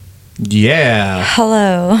Yeah.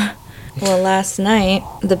 Hello. Well, last night,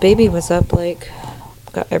 the baby was up,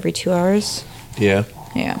 got every 2 hours. Yeah.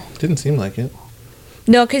 Yeah. Didn't seem like it.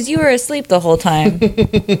 No, because you were asleep the whole time.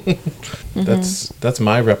 That's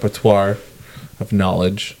my repertoire of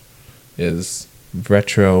knowledge is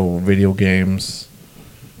retro video games,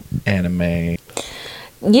 anime.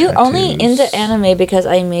 You Tattoos. only into anime because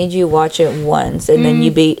I made you watch it once, and then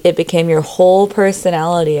it became your whole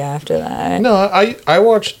personality after that. No, I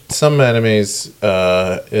watched some animes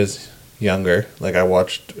as younger. Like I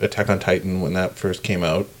watched Attack on Titan when that first came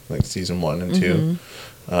out, like season 1 and 2.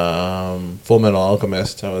 Full Metal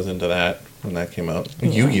Alchemist, I was into that when that came out. Yeah.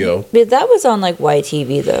 Yu-Gi-Oh! But that was on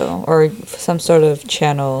YTV though, or some sort of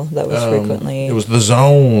channel that was frequently. It was The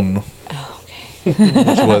Zone. Oh, okay.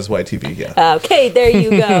 Which was YTV, yeah. Okay, there you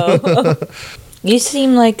go. You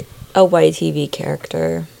seem like a YTV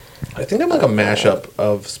character. I think I'm like a mashup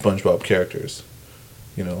of SpongeBob characters.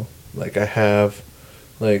 You know, like I have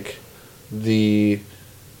like the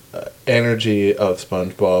energy of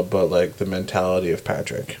SpongeBob, but like the mentality of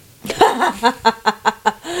Patrick.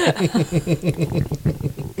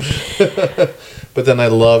 But then I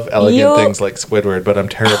love elegant things like Squidward, but I'm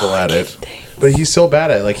terrible at it. But he's so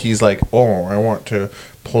bad at it. Like he's like, oh, I want to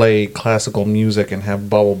play classical music and have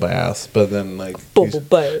bubble baths, but then like bubble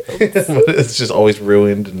baths. But it's just always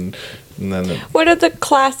ruined, and then what are the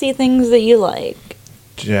classy things that you like?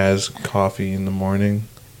 Jazz coffee in the morning.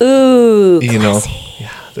 Ooh, you classy. Know,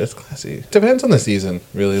 yeah, that's classy. Depends on the season,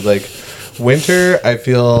 really. Like winter, I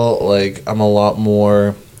feel like I'm a lot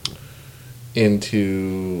more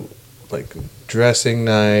into like dressing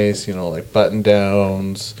nice, you know, like button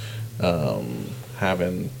downs,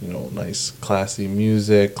 having, you know, nice classy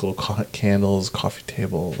music, little candles, coffee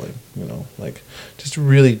table, like, you know, like just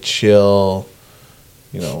really chill,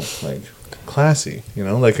 you know, like classy, you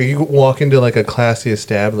know, like you walk into like a classy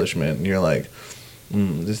establishment and you're like,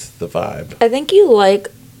 this is the vibe. I think you like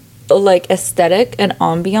aesthetic and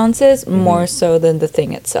ambiances more so than the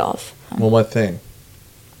thing itself. Well, what thing?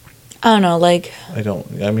 I don't know, like... I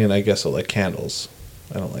mean, I guess I like candles.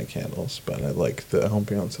 I don't like candles, but I like the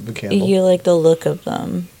ambiance of the candle. You like the look of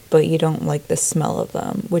them, but you don't like the smell of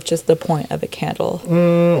them, which is the point of a candle.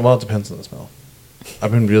 Well, it depends on the smell. I've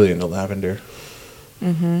been really into lavender.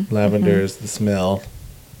 Lavender is the smell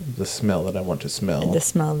that I want to smell. The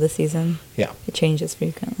smell of the season. Yeah. It changes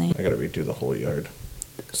frequently. I gotta redo the whole yard.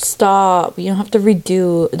 Stop. You don't have to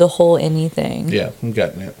redo the whole anything. Yeah, I'm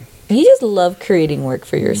getting it. You just love creating work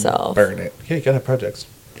for yourself. Burn it. Yeah, you gotta have projects.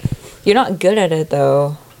 You're not good at it,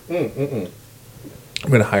 though. I'm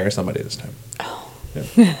gonna hire somebody this time. Oh.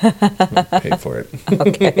 Yeah. Pay for it.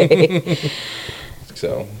 Okay.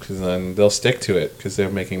 So, because then they'll stick to it because they're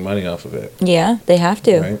making money off of it. Yeah, they have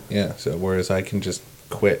to. Right? Yeah. So, whereas I can just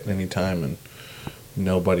quit anytime and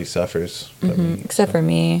nobody suffers. Except for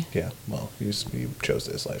me. Yeah. Well, you chose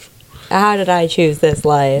this life. How did I choose this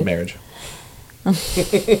life? Marriage.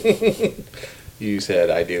 You said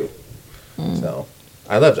I do. So,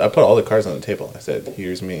 I put all the cards on the table. I said,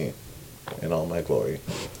 here's me in all my glory.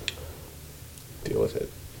 Deal with it.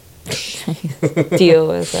 Deal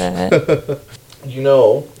with it. You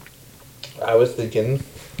know, I was thinking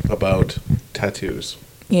about tattoos.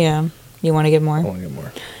 Yeah. You want to get more? I want to get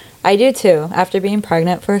more. I do too. After being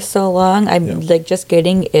pregnant for so long, I'm like just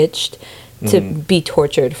getting itched to be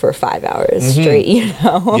tortured for 5 hours straight, you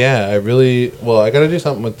know? Yeah, I gotta do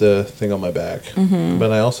something with the thing on my back.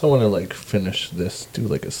 But I also want to like finish this, do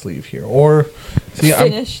like a sleeve here. Or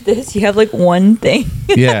finish this? You have like one thing?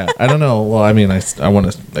 Yeah, I don't know. Well, I mean, I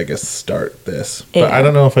want to, I guess, start this. But I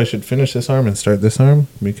don't know if I should finish this arm and start this arm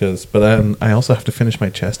but I also have to finish my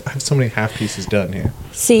chest. I have so many half pieces done here.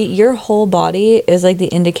 See, your whole body is like the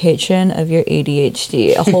indication of your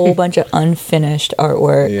ADHD. A whole bunch of unfinished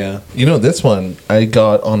artwork. Yeah. You know, this one I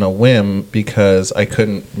got on a whim because I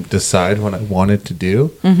couldn't decide what I wanted to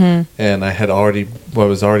do. And I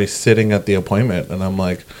was already sitting at the appointment and I'm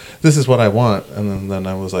like, this is what I want. And then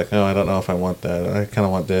I was like, oh, I don't know if I want that. I kind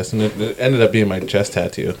of want this. And it ended up being my chest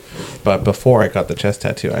tattoo. But before I got the chest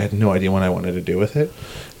tattoo, I had no idea what I wanted to do with it.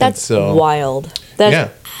 That's wild.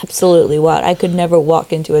 That's absolutely wild. I could never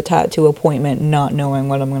walk into a tattoo appointment not knowing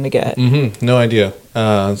what I'm going to get. No idea.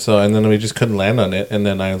 And then we just couldn't land on it. And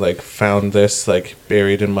then I like found this like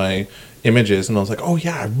buried in my images and I was like, oh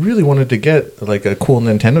yeah, I really wanted to get like a cool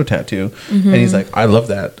Nintendo tattoo. And he's like, I love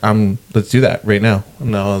that. Let's do that right now.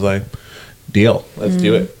 And I was like, deal, let's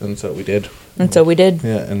do it. And so we did.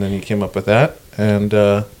 Yeah, and then he came up with that and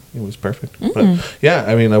it was perfect. But yeah,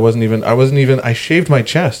 I mean, I shaved my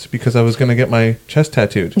chest because I was going to get my chest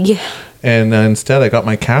tattooed. Yeah. And instead I got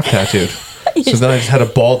my calf tattooed. So then I just had a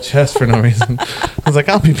bald chest for no reason. I was like,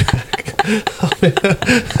 I'll be back.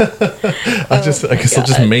 I guess I'll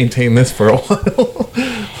just maintain this for a while.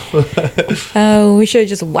 Oh, we should have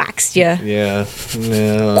just waxed you. Yeah.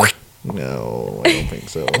 No, I don't think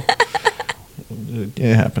so.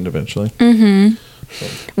 It happened eventually. Mm-hmm.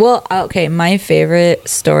 Well, okay, my favorite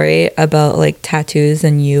story about like tattoos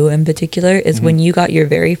and you in particular is when you got your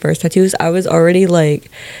very first tattoos. I was already like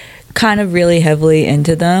kind of really heavily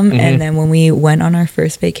into them, and then when we went on our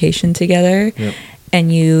first vacation together,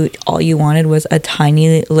 and all you wanted was a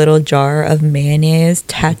tiny little jar of mayonnaise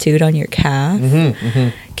tattooed on your calf.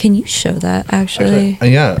 Can you show that actually?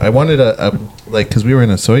 Yeah, I wanted a like, because we were in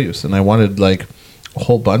a Soyuz, and I wanted like a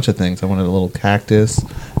whole bunch of things. I wanted a little cactus.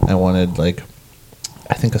 I wanted like,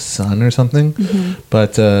 I think a sun or something,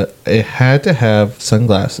 but it had to have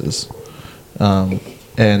sunglasses.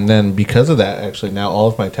 And then because of that, actually, now all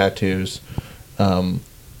of my tattoos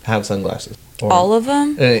have sunglasses. All of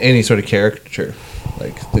them? Any sort of caricature.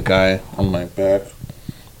 Like the guy on my back.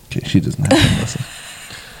 Okay, she doesn't have sunglasses.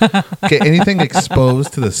 Okay, anything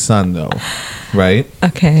exposed to the sun, though, right?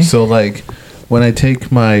 Okay. So, like, when I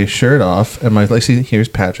take my shirt off, and like, see, here's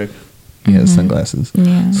Patrick. He has sunglasses.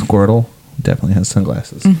 Yeah. Squirtle definitely has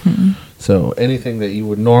sunglasses. So anything that you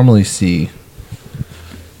would normally see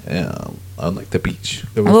on like the beach.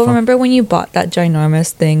 Well, remember when you bought that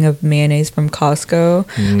ginormous thing of mayonnaise from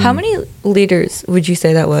Costco? How many liters would you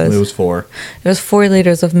say that was? It was 4. It was 4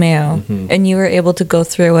 liters of mayo, and you were able to go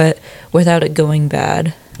through it without it going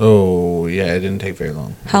bad. Oh yeah, it didn't take very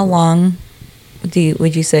long. How long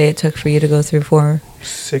would you say it took for you to go through 4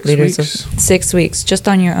 6 liters weeks? 6 weeks, just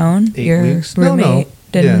on your own? 8 your weeks? Roommate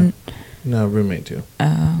didn't. Yeah. No, roommate too.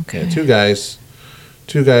 Oh, okay. Yeah, 2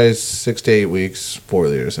 guys, 6 to 8 weeks, 4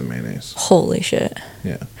 liters of mayonnaise. Holy shit.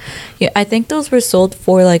 Yeah. Yeah, I think those were sold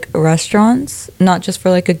for like restaurants, not just for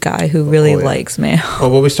like a guy who really likes mayo. Oh,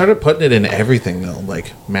 well, we started putting it in everything though,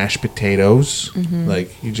 like mashed potatoes.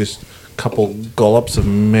 Like you just couple gullops of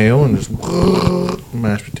mayo and just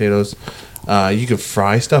mashed potatoes. You could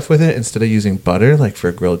fry stuff with it instead of using butter, like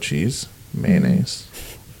for grilled cheese, mayonnaise.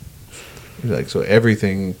 Like so,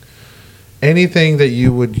 anything that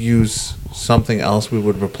you would use something else, we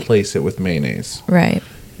would replace it with mayonnaise. Right.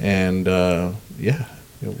 And yeah,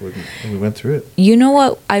 we went through it. You know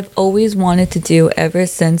what I've always wanted to do ever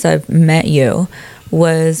since I've met you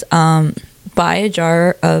was buy a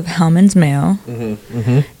jar of Hellman's mayo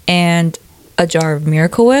and a jar of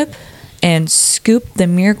Miracle Whip and scoop the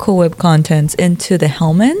Miracle Whip contents into the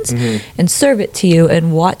Hellman's and serve it to you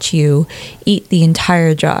and watch you eat the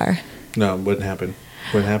entire jar. No, it wouldn't happen.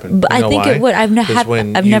 Wouldn't happen. But I think it would. I've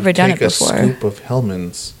never done it before. Take a scoop of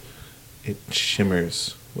Hellman's, it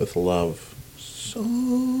shimmers with love. So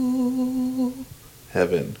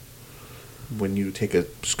heaven. When you take a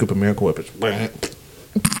scoop of Miracle Whip, it's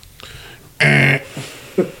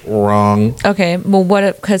wrong. Okay, well, what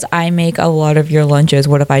if, because I make a lot of your lunches,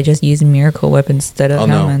 what if I just use Miracle Whip instead of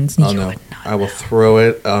Hellman's? Oh, no. I will throw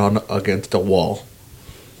it against a wall.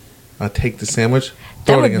 I'll take the sandwich,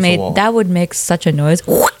 throw it against the wall. That would make such a noise.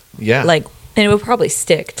 Yeah. Like, and it would probably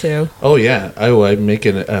stick, too. Oh, yeah. I'd make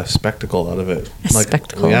it a spectacle out of it.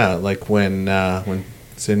 Spectacle? Yeah, like when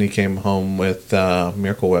Sydney came home with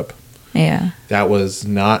Miracle Whip. Yeah. That was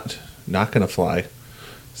not going to fly.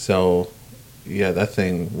 So, yeah, that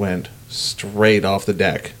thing went straight off the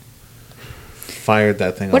deck. Fired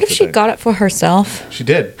that thing off the deck. What if she got it for herself? She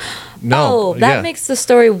did. No. Oh, that makes the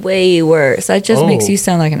story way worse. That just makes you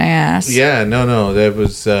sound like an ass. Yeah, no. That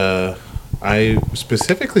was... I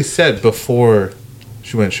specifically said before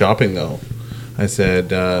she went shopping, though. I said...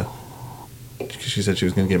 she said she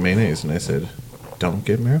was going to get mayonnaise. And I said, don't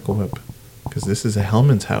get Miracle Whip. Because this is a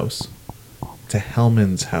Hellman's house. It's a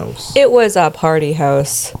Hellman's house. It was a party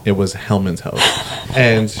house. It was Hellman's house.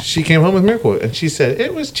 And she came home with Miracle Whip. And she said,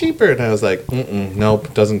 it was cheaper. And I was like,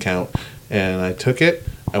 nope, doesn't count. And I took it.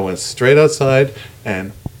 I went straight outside.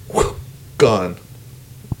 And gone.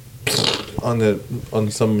 On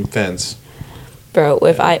some fence. Bro,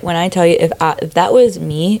 when I tell you, if that was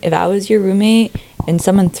me, if I was your roommate and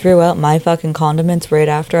someone threw out my fucking condiments right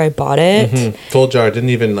after I bought it. Full jar. Didn't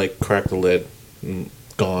even crack the lid.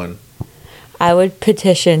 Gone. I would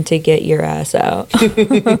petition to get your ass out.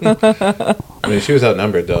 I mean, she was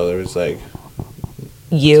outnumbered, though. There was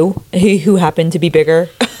you, who happened to be bigger.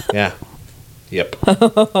 Yeah. Yep.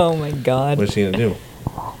 Oh, my God. What's she going to do?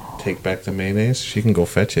 Take back the mayonnaise? She can go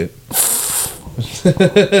fetch it. Fuck.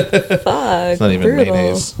 It's not even brutal.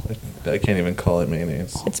 mayonnaise. I can't even call it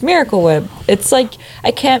mayonnaise. It's Miracle Whip. It's like,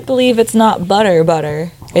 I can't believe it's not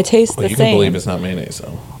butter. It tastes the same. You can believe it's not mayonnaise,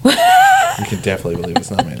 though. You can definitely believe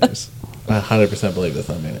it's not mayonnaise. I 100% believe it's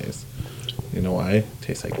not mayonnaise. You know why? It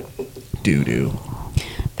tastes like doo-doo.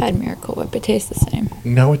 Bad Miracle Whip. It tastes the same.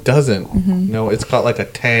 No, it doesn't. Mm-hmm. No, it's got like a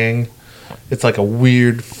tang. It's like a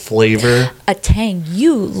weird flavor. A tang.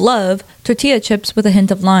 You love tortilla chips with a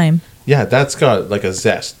hint of lime. Yeah, that's got like a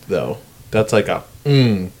zest, though. That's like a,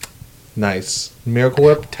 nice. Miracle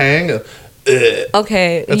Whip tang.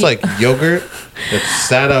 Okay. It's like yogurt that's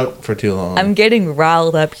sat out for too long. I'm getting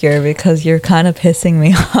riled up here because you're kind of pissing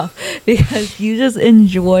me off because you just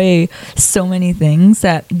enjoy so many things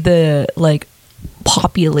that the like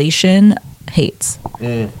population hates.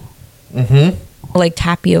 Like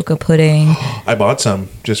tapioca pudding. I bought some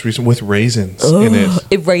just recently with raisins in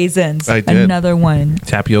it. Raisins. I did. Another one.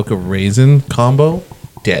 Tapioca raisin combo.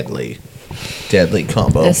 Deadly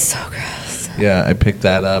combo. It's so gross. Yeah, I picked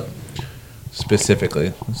that up specifically.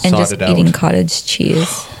 And sought just it out. eating cottage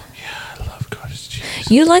cheese. Yeah, I love cottage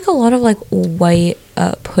cheese. You like a lot of like white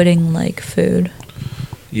pudding like food.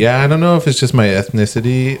 Yeah, I don't know if it's just my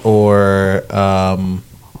ethnicity or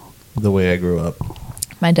the way I grew up.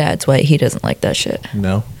 My dad's white. He doesn't like that shit.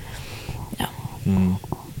 No? No.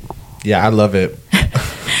 Yeah, I love it.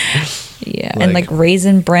 Yeah, and like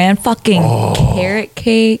Raisin Bran, fucking carrot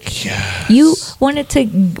cake. Yes. You wanted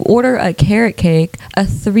to order a carrot cake, a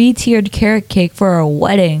 3-tiered carrot cake for a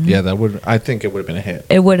wedding. Yeah, I think it would have been a hit.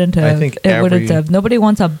 It wouldn't have. I think it wouldn't have. Nobody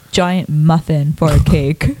wants a giant muffin for a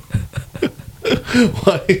cake.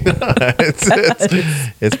 Why not?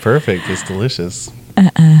 It's perfect. It's delicious.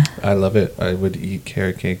 I love it. I would eat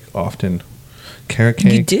carrot cake often. Carrot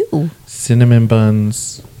cake. You do. Cinnamon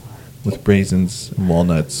buns with raisins and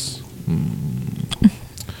walnuts.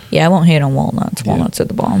 Yeah, I won't hate on walnuts. Walnuts are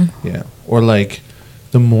the bomb. Yeah. Or like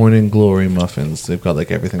the Morning Glory muffins. They've got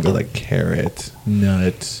like everything. They're like carrot,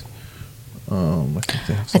 nut.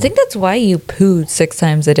 I think that's why you poo 6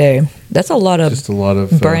 times a day. That's a lot of just a lot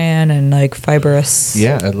of bran and like fibrous.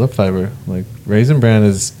 Yeah, I love fiber. Like Raisin Bran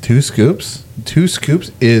is 2 scoops. 2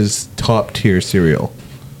 scoops is top tier cereal.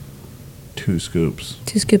 2 scoops.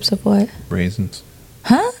 2 scoops of what? Raisins.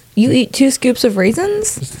 Huh? You eat 2 scoops of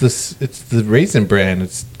raisins? It's the Raisin Bran.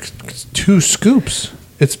 It's 2 scoops.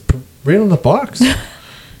 It's right on the box.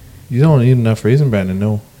 You don't eat enough Raisin Bran to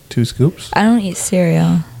know 2 scoops. I don't eat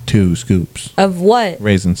cereal. 2 scoops. Of what?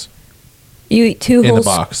 Raisins. You eat 2 in whole the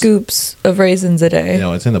box. scoops of raisins a day.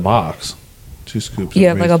 No, it's in the box. 2 scoops. You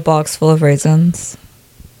have like a box full of raisins.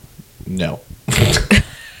 No.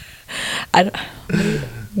 I don't. What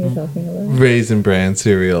are you talking about? Raisin Bran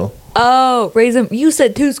cereal. Oh, raisin. You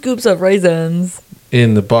said 2 scoops of raisins.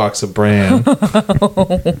 In the box of bran.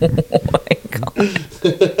 Oh my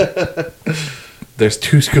god. There's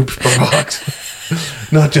 2 scoops per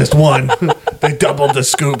box. Not just 1. They doubled the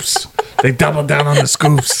scoops. They doubled down on the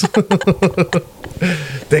scoops.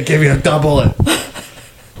 They give you a double it.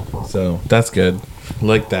 So that's good.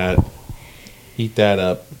 Like that. Eat that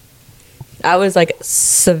up. I was like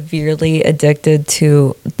severely addicted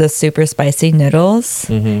to the super spicy noodles.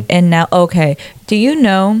 Mm-hmm. And now, okay. Do you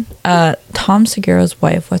know Tom Segura's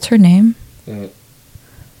wife? What's her name?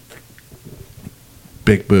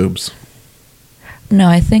 Big boobs. No,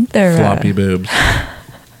 I think they're floppy boobs.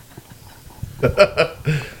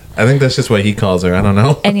 I think that's just what he calls her. I don't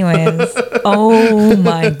know. Anyways, oh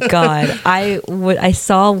my god, I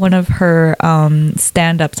saw one of her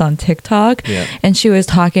stand-ups on TikTok, and she was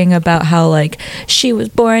talking about how like she was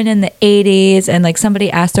born in the 80s, and like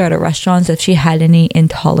somebody asked her at a restaurant if she had any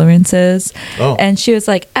intolerances, and she was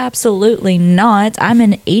like, absolutely not. I'm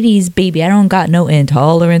an 80s baby. I don't got no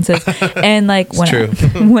intolerances. And like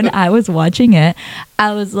when I was watching it,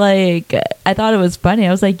 I was like, I thought it was funny.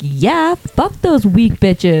 I was like, yeah, fuck those weak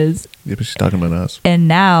bitches. Yeah, but she's talking about us. And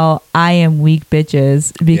now I am weak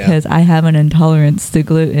bitches because I have an intolerance to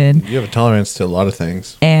gluten. You have a tolerance to a lot of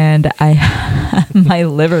things. And my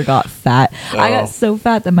liver got fat. I got so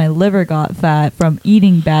fat that my liver got fat from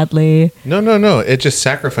eating badly. No. It just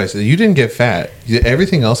sacrifices. You didn't get fat.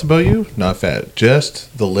 Everything else about you, not fat.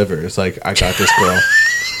 Just the liver. It's like, I got this, girl.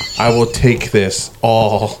 I will take this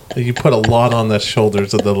all. You put a lot on the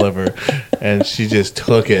shoulders of the liver, and she just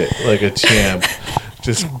took it like a champ.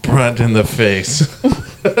 Just brunt in the face.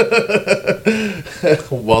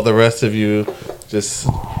 While the rest of you just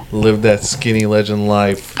live that skinny legend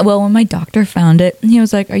life. Well, when my doctor found it, he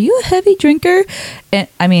was like, are you a heavy drinker? And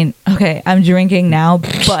I mean, okay, I'm drinking now,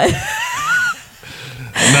 but...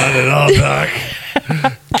 Not at all, Doc.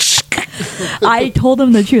 I told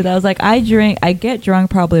him the truth. I was like, I get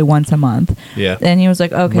drunk probably once a month. Yeah. And he was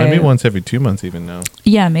like, okay. Maybe once every 2 months even now.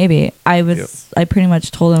 Yeah, maybe. I pretty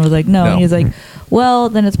much told him, I was like, no. And he was like, well,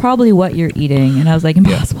 then it's probably what you're eating. And I was like,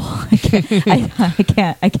 impossible. I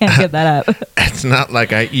can't get that up. It's not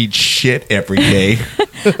like I eat shit every day.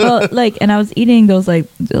 Well, like, and I was eating those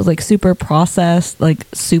super processed, like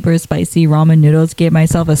super spicy ramen noodles. Gave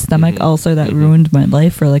myself a stomach ulcer that ruined my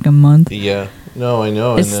life for like a month. Yeah. No, I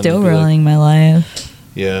know. It's still ruining my life.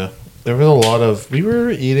 Yeah. There was a lot of, we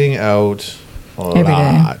were eating out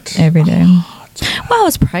every day. Well, I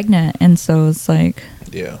was pregnant, and so it's like.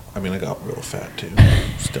 Yeah, I mean, I got real fat too.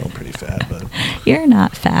 Still pretty fat, but you're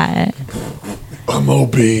not fat. I'm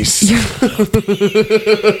obese.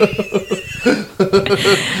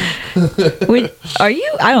 Wait, are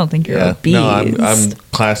you? I don't think you're obese. No, I'm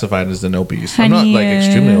classified as an obese. I'm not like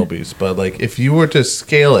extremely obese, but like if you were to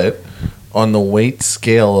scale it on the weight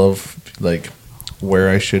scale of like where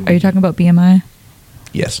I should. Are you talking about BMI?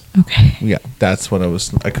 Yes. Okay. Yeah, that's what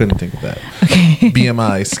I couldn't think of that. Okay.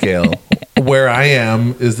 BMI scale. Where I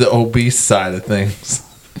am is the obese side of things.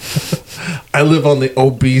 I live on the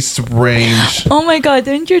obese range. Oh my God,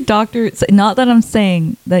 didn't your doctor say, not that I'm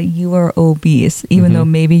saying that you are obese, even though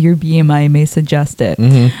maybe your BMI may suggest it.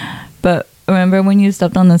 But remember when you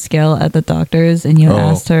stepped on the scale at the doctor's and you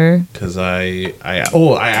asked her? Because I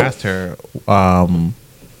asked her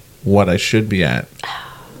what I should be at.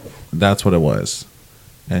 That's what it was.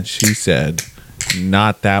 And she said,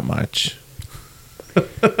 not that much.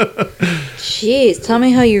 Jeez, tell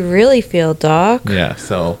me how you really feel, Doc. Yeah,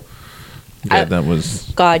 so that was.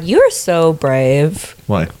 God, you are so brave.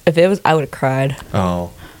 Why? If it was, I would have cried.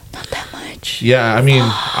 Oh, not that much. Yeah, I mean,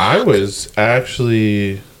 I was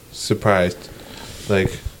actually surprised,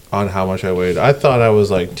 like on how much I weighed. I thought I was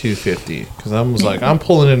like 250 because I was like, I'm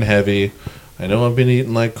pulling in heavy. I know I've been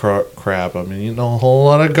eating like crap. I've been eating a whole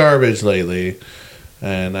lot of garbage lately,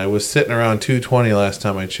 and I was sitting around 220 last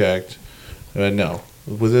time I checked. No,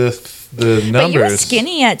 with the numbers. But you were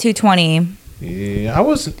skinny at 220. Yeah, I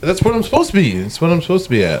was. That's what I'm supposed to be. It's what I'm supposed to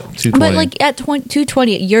be at. 220. But like at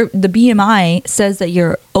 220, the BMI says that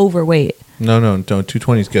you're overweight. No.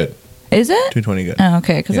 220 is good. Is it? 220 good. Oh,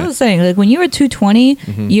 okay, because I was saying like when you were 220,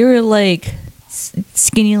 you were like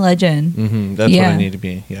skinny legend. That's what I need to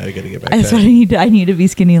be. Yeah, I got to get back. That's what I need. I need to be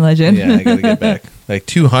skinny legend. Yeah, I got to get back. Like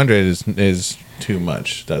 200 is too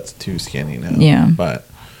much. That's too skinny now. Yeah, but.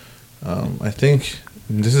 I think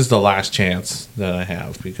this is the last chance that I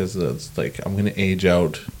have because it's like I'm gonna age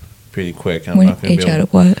out pretty quick. I'm not gonna age out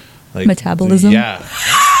of what? Like metabolism. Yeah,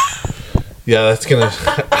 that's gonna.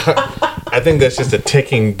 I think that's just a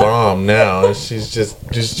ticking bomb now. She's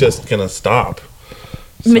just gonna stop.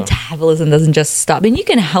 So. Metabolism doesn't just stop, and you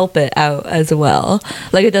can help it out as well.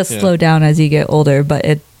 Like it does slow down as you get older, but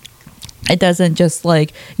it doesn't just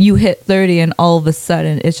like you hit 30 and all of a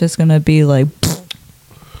sudden it's just gonna be like.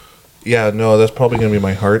 Yeah, no, that's probably going to be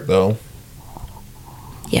my heart, though.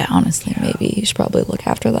 Yeah, honestly, maybe you should probably look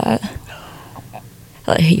after that.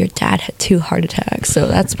 Like, your dad had 2 heart attacks, so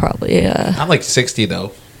that's probably... I'm like 60,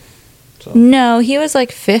 though. So. No, he was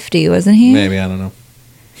like 50, wasn't he? Maybe, I don't know.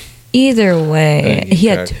 Either way, he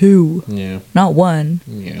had 2. Yeah. Not 1.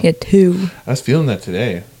 Yeah. He had 2. I was feeling that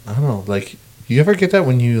today. I don't know, like, you ever get that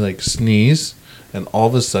when you, like, sneeze, and all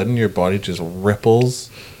of a sudden your body just ripples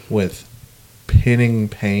with... pinning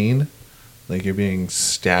pain, like you're being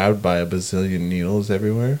stabbed by a bazillion needles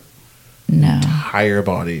everywhere. No, entire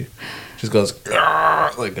body just goes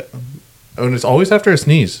like, and it's always after a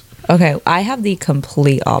sneeze. Okay, I have the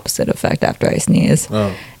complete opposite effect after I sneeze.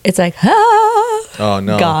 Oh, it's like oh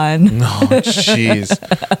no, gone. No, jeez,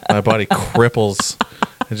 my body cripples.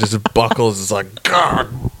 It just buckles. It's like, God,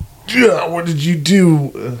 yeah, what did you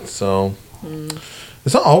do? So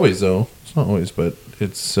it's not always though. It's not always, but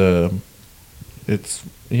it's.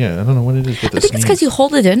 Yeah, I don't know what it is with the sneeze. It's because you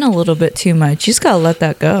hold it in a little bit too much. You just gotta let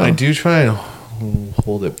that go. I do try and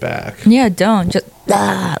hold it back. Yeah, don't. Just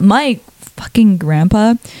my fucking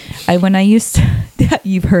grandpa. When I used to,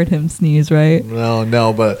 you've heard him sneeze, right?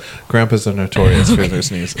 No, but grandpas are notorious for their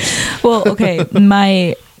sneezes. Well, okay,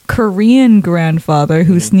 my Korean grandfather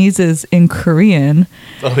who sneezes in Korean.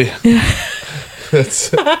 Oh yeah.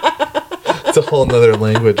 It's a whole nother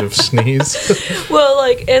language of sneeze. Well,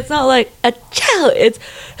 like it's not like a chow, it's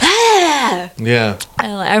yeah.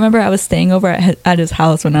 I remember I was staying over at his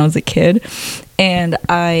house when I was a kid, and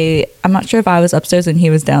I'm not sure if I was upstairs and he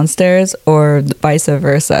was downstairs or vice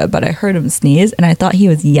versa, but I heard him sneeze and I thought he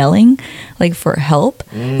was yelling like for help.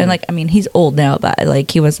 And like, I mean, he's old now, but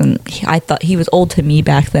like I thought he was old to me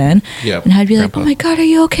back then. Yeah. And I'd be like, oh my God, are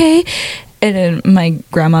you okay? And then my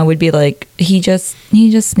grandma would be like, he just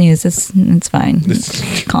sneezed. It's fine.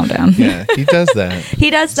 Calm down. Yeah, he does that. He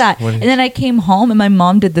does that. And then I came home and my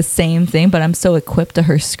mom did the same thing, but I'm so equipped to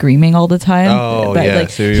her screaming all the time. Oh, but yeah. like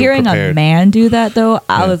So hearing a man do that though,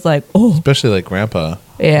 I was like, oh. Especially like grandpa.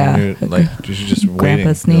 Yeah. Like you're just Grandpa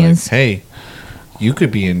waiting. sneeze. Like, hey, you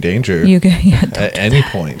could be in danger at any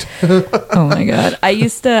point. Oh my god! I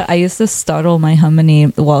used to startle my harmony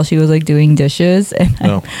while she was like doing dishes,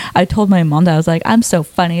 and I told my mom that I was like, "I'm so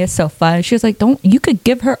funny, it's so fun." She was like, "Don't, you could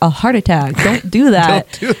give her a heart attack. Don't do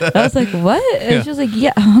that." Don't do that. I was like, "What?" And she was like,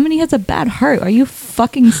 "Yeah, harmony has a bad heart. Are you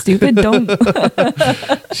fucking stupid? Don't."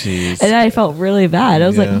 Jeez. And I felt really bad. I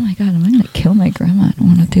was like, "Oh my god, am I gonna kill my grandma? I don't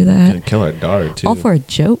want to do that." Gonna kill our daughter too. All for a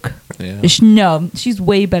joke. Yeah. No, she's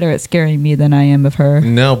way better at scaring me than I am of her.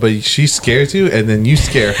 No, but she scares you, and then you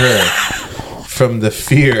scare her from the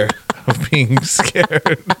fear of being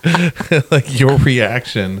scared. Like your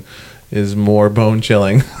reaction is more bone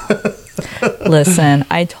chilling. Listen,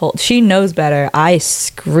 she knows better. I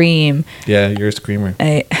scream. Yeah, you're a screamer.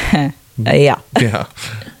 Yeah. Yeah,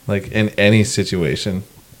 like in any situation.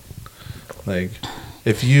 Like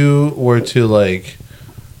if you were to like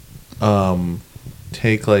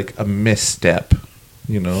take like a misstep,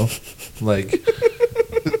 like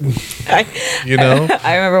I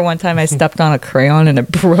remember one time I stepped on a crayon and it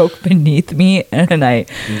broke beneath me and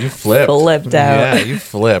you flipped out. Yeah, you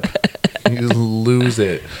flip. You lose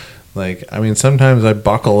it. Like, I mean, sometimes I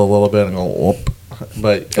buckle a little bit and go whoop,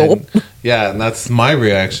 and that's my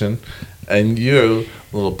reaction. And you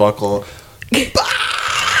little buckle,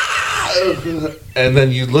 and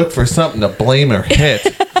then you look for something to blame or hit.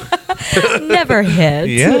 Never hit.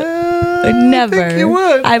 Yeah. Never. I think you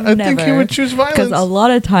would. I think you would choose violence. Because a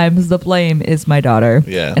lot of times the blame is my daughter.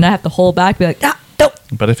 Yeah. And I have to hold back, be like, don't.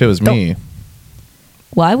 But if it was me.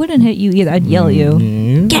 Well, I wouldn't hit you either. I'd yell at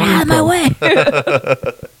you. Get out of my way.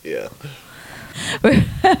 Yeah.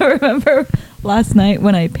 Remember last night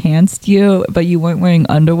when I pantsed you, but you weren't wearing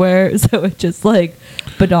underwear, so it just like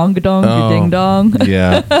badong-gadong, ding-dong.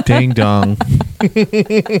 Yeah, ding-dong.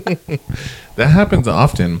 That happens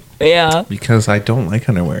often. Yeah. Because I don't like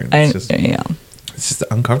underwear. It's just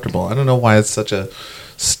uncomfortable. I don't know why it's such a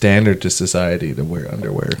standard to society to wear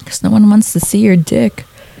underwear. Because no one wants to see your dick.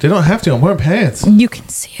 They don't have to. I'm wearing pants. You can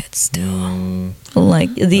see it still.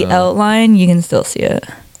 Like the outline, you can still see it.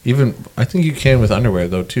 Even I think you can with underwear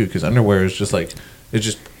though too, because underwear is just like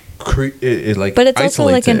it like. But it's also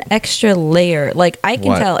like an extra layer. Like I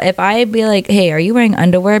can tell if I be like, "Hey, are you wearing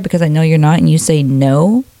underwear?" Because I know you're not, and you say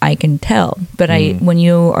no, I can tell. But when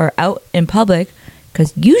you are out in public,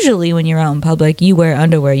 because usually when you're out in public, you wear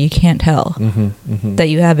underwear, you can't tell that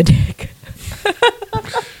you have a dick.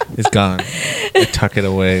 It's gone. I tuck it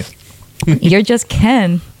away. You're just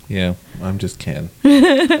Ken. Yeah, I'm just Ken.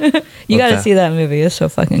 You got to see that movie. It's so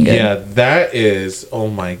fucking good. Yeah, that is. Oh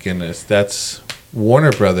my goodness, that's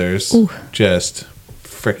Warner Brothers. Just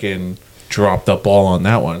freaking dropped the ball on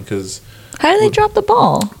that one because. How did they drop the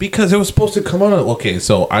ball? Because it was supposed to come on. Okay,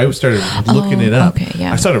 so I started looking it up. Okay,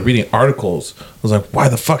 yeah. I started reading articles. I was like, why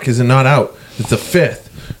the fuck is it not out? It's the 5th.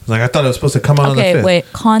 I thought it was supposed to come out on the 5th. Okay,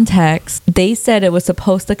 wait. Context. They said it was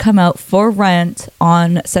supposed to come out for rent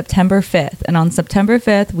on September 5th. And on September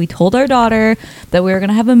 5th, we told our daughter that we were going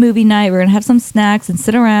to have a movie night. We were going to have some snacks and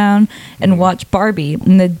sit around and watch Barbie.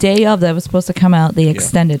 And the day of that was supposed to come out, they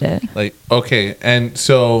extended it. Like, okay. And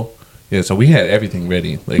so, so we had everything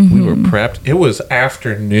ready. Like, we were prepped. It was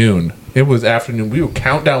afternoon.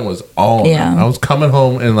 Countdown was on. Yeah. I was coming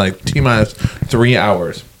home in like T-minus 3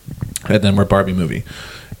 hours. And then we're Barbie movie.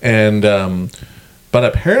 And but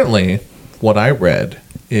apparently what I read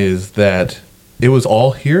is that it was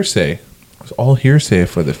all hearsay. It was all hearsay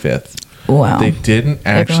for the 5th. Wow. They didn't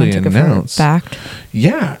actually announce. Fact.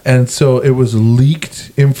 Yeah, and so it was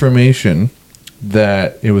leaked information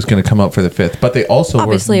that it was going to come out for the 5th, but they also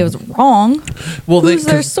obviously it was wrong. Well, who's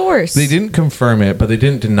their source? They didn't confirm it, but they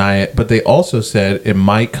didn't deny it. But they also said it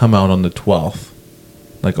might come out on the 12th,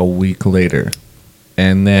 like a week later,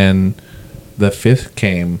 and then the 5th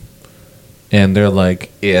came, and they're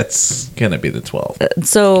like, it's gonna be the 12th.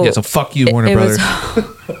 So fuck you, Warner Brothers.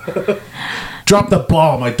 Drop the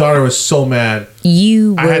ball. My daughter was so mad. I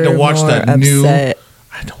had to watch the new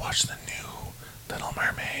Little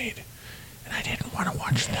Mermaid, and I didn't want to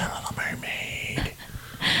watch the Little Mermaid,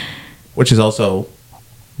 which is also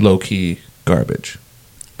low key garbage,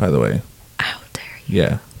 by the way. How dare you?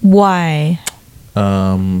 Yeah. Why?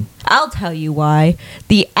 I'll tell you why.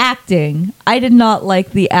 The acting. I did not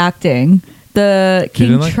like the acting. The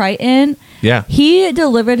King Triton. Yeah. He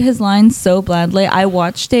delivered his lines so blandly. I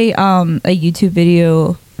watched a YouTube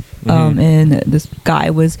video and this guy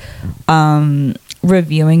was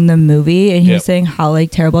reviewing the movie, and he was saying how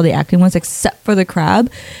like terrible the acting was except for the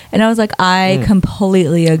crab, and I was like, I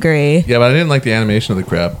completely agree. Yeah, but I didn't like the animation of the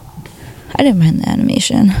crab. I didn't mind the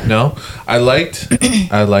animation. No, I liked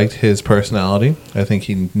his personality. I think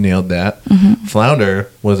he nailed that. Flounder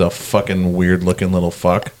was a fucking weird looking little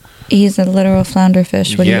fuck. He's a literal flounder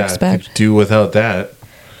fish. What do you expect? Could do without that.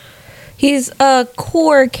 He's a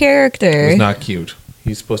core character. He's not cute.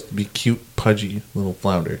 He's supposed to be cute, pudgy little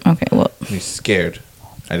flounder. Okay, well, he's scared.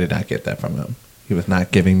 I did not get that from him. He was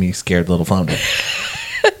not giving me scared little flounder.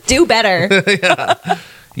 Do better.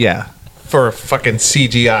 Yeah. For fucking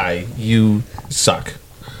CGI, you suck.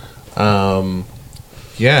 Yeah,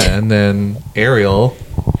 and then Ariel.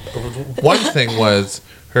 One thing was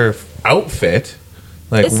her outfit.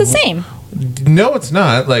 Like, it's the same. No, it's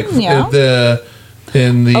not. Like her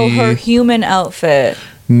human outfit.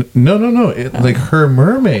 No. Like her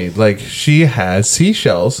mermaid. Like she has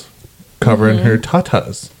seashells covering her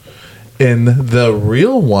tatas. In the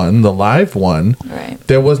real one, the live one,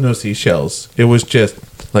 there was no seashells. It was just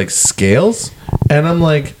like scales, and I'm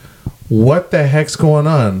like, what the heck's going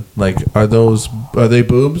on? Like, are they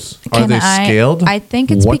boobs? Are they scaled? I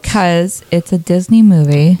think it's because it's a Disney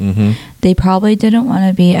movie. They probably didn't want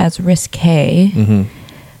to be as risque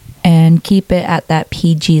and keep it at that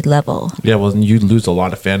PG level. Yeah, well, you lose a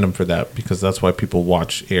lot of fandom for that, because that's why people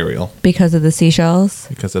watch Ariel. Because of the seashells?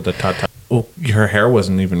 Because of the tata. Oh, her hair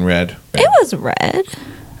wasn't even red. It was red.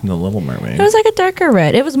 In The Little Mermaid. It was like a darker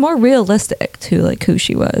red. It was more realistic to like who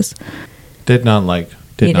she was. Did not pass.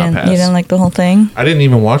 You didn't like the whole thing? I didn't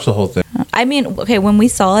even watch the whole thing. I mean, okay, when we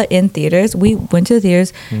saw it in theaters, we went to the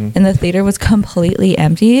theaters and the theater was completely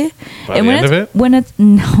empty. By the end of it? When it's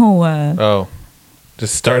no.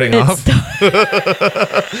 Just starting off?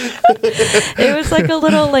 It was like a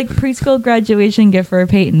little like preschool graduation gift for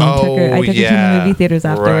Peyton. I took her to the movie theaters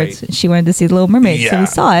afterwards. Right. She wanted to see The Little Mermaid, so we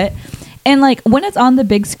saw it. And like when it's on the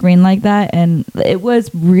big screen like that, and it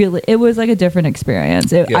was like a different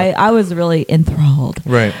experience. I was really enthralled.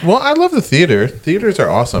 Right. Well, I love the theater. Theaters are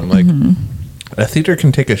awesome. Like a theater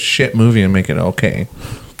can take a shit movie and make it okay.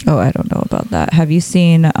 Oh, I don't know about that. Have you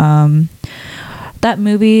seen that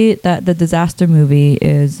movie that the disaster movie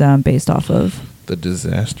is based off of? The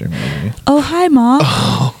disaster movie. Oh, hi, Mom.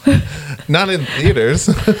 Oh, not in theaters.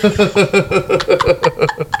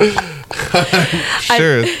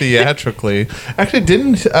 Sure, theatrically. Actually,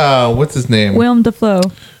 didn't what's his name? Willem Dafoe.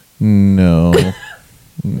 No,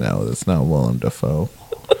 that's not Willem Dafoe.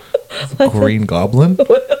 Green Goblin.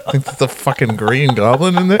 I think that's a fucking Green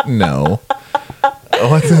Goblin in there. No.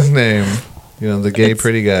 What's his name? You know, the gay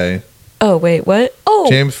pretty guy. Oh, wait, what? Oh,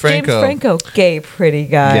 James Franco, gay pretty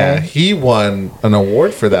guy. Yeah, he won an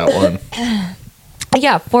award for that one.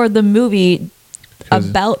 Yeah, for the movie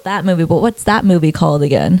about that movie. But what's that movie called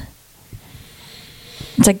again?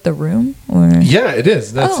 It's like The Room? Or yeah, it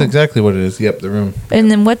is. That's exactly what it is. Yep, The Room.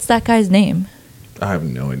 And then what's that guy's name? I have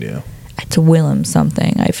no idea. It's Willem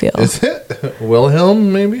something, I feel. Is it?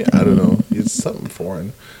 Wilhelm, maybe? I don't know. It's something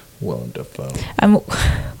foreign. Willem Dafoe.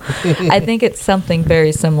 I think it's something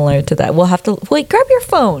very similar to that. We'll have to wait. Grab your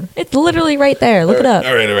phone. It's literally right there. Look it up.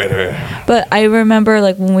 All right. But I remember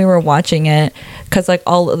like when we were watching it, because like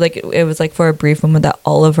it was like for a brief moment that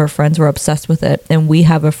all of our friends were obsessed with it, and we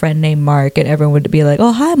have a friend named Mark, and everyone would be like,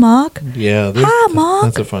 "Oh, hi, Mark." Yeah. Hi, Mark.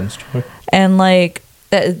 That's a fun story. And like.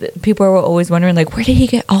 People were always wondering, like, where did he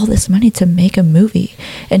get all this money to make a movie?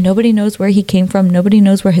 And nobody knows where he came from. Nobody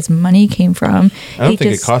knows where his money came from. I don't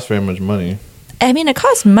think it cost very much money. I mean, it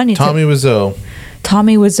cost money. Tommy Wiseau,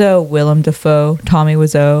 Willem Dafoe, Tommy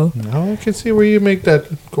Wiseau. Now I can see where you make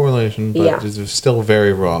that correlation, but it's still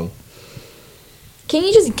very wrong. Can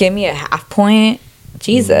you just give me a half point?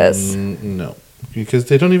 Jesus. No. Because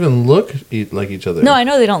they don't even look like each other. No, I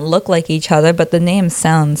know they don't look like each other, but the names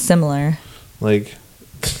sound similar. Like...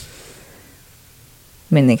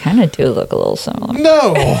 I mean, they kind of do look a little similar.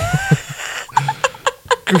 No.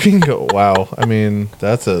 Gringo. Wow. I mean,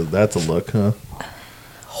 that's a look, huh?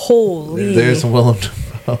 Holy. There's Willem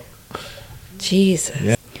Dafoe. Jesus.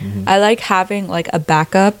 Yeah. Mm-hmm. I like having like a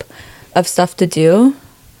backup of stuff to do.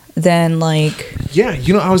 Then like. Yeah,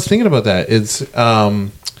 I was thinking about that. It's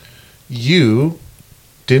you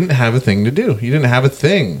didn't have a thing to do. You didn't have a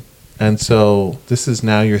thing. And so this is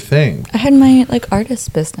now your thing. I had my like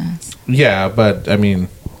artist business. Yeah, but I mean,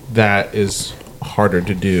 that is harder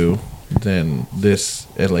to do than this,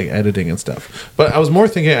 like editing and stuff. But I was more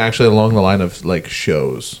thinking actually along the line of like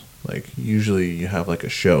shows. Like usually you have like a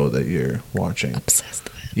show that you're watching. Obsessed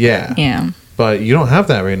with. Yeah. Yeah. But you don't have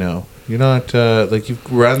that right now. You're not like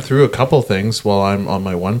you've run through a couple things while I'm on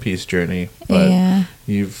my One Piece journey, but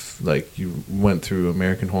you went through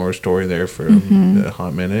American Horror Story there for a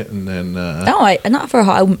hot minute, and then not for a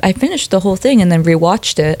hot. I finished the whole thing and then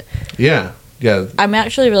rewatched it. Yeah. I'm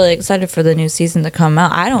actually really excited for the new season to come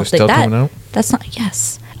out. I don't think coming out? That's not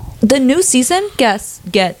the new season.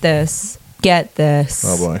 Get this.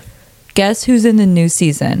 Oh boy. Guess who's in the new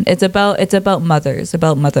season? It's about mothers,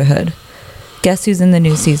 about motherhood. Guess who's in the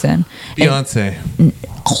new season? Beyonce.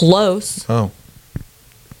 Close. Oh.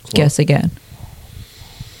 Guess again.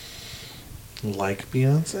 Like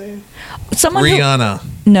Beyonce? Rihanna.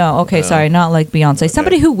 No, okay, sorry, not like Beyonce. Okay.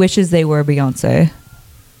 Somebody who wishes they were Beyonce.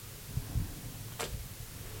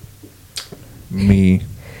 Me.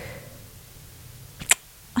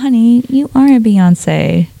 Honey, you are a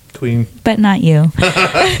Beyonce. Queen. But not you.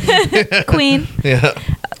 Queen. Yeah.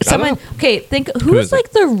 Someone, okay, think, who's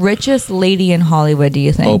like the richest lady in Hollywood, do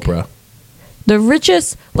you think? Oprah. The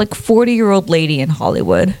richest, like, 40-year-old lady in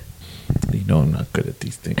Hollywood. You know I'm not good at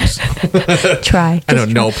these things. Try. I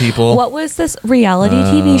don't know people. What was this reality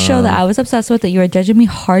TV show that I was obsessed with that you were judging me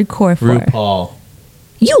hardcore for? RuPaul.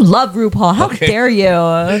 You love RuPaul. How dare you?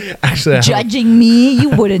 Actually, judging me?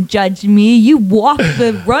 You wouldn't judge me. You walk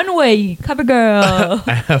the runway, cover girl.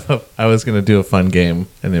 I was going to do a fun game,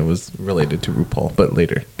 and it was related to RuPaul, but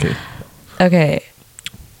later. Okay.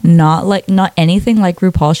 Not anything like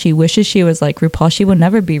RuPaul. She wishes she was like RuPaul. She will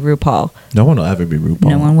never be RuPaul. No one will ever be RuPaul.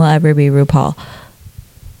 No one will ever be RuPaul.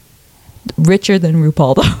 Richer than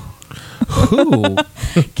RuPaul, though. Who?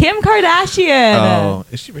 Kim Kardashian. Oh,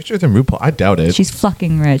 is she richer than RuPaul? I doubt it. She's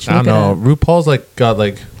fucking rich. I don't know. RuPaul's got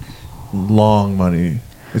long money.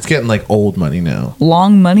 It's getting old money now.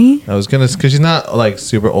 Long money? I was gonna, because she's not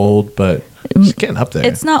super old, but she's getting up there.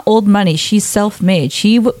 It's not old money. She's self-made.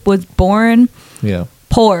 She was born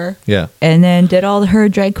poor. Yeah. And then did all her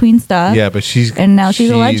drag queen stuff. Yeah, but she's a legend.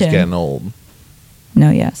 She's getting old. No,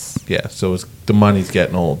 yes. Yeah, so the money's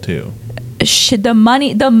getting old too.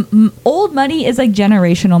 The old money is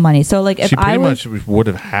generational money. So if she pretty much would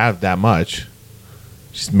have had that much.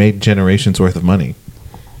 She's made generations worth of money.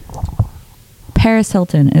 Paris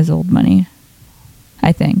Hilton is old money,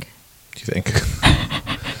 I think. Do you think?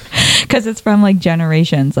 Because it's from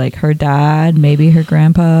generations, her dad, maybe her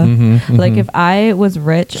grandpa. If I was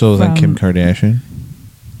rich, so then Kim Kardashian.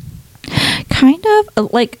 Kind of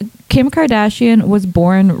Kim Kardashian was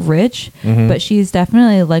born rich, but she's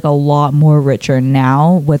definitely a lot more richer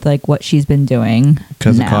now with what she's been doing.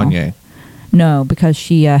 Because of Kanye? No, because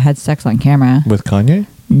she had sex on camera. With Kanye?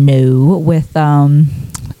 No, with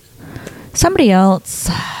somebody else.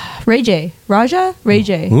 Ray J. Raja? Ray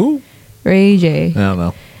J. Who? Ray J. I don't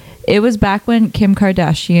know. It was back when Kim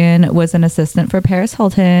Kardashian was an assistant for Paris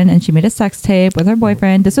Hilton, and she made a sex tape with her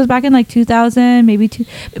boyfriend. This was back in 2000,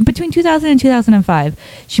 between 2000 and 2005.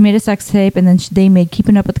 She made a sex tape, and then they made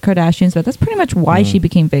Keeping Up with the Kardashians, but that's pretty much why she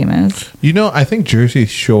became famous. I think Jersey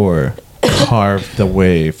Shore carved the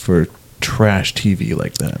way for trash TV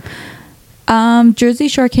like that. Jersey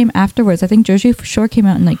Shore came afterwards. I think Jersey Shore came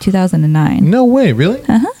out in 2009. No way, really?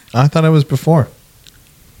 Uh-huh. I thought it was before.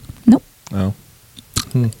 Nope. Oh.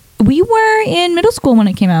 We were in middle school when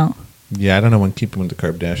it came out. Yeah, I don't know when Keeping with the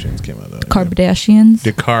Kardashians came out. Kardashians?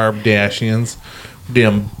 The Kardashians.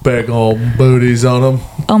 Damn big old booties on them.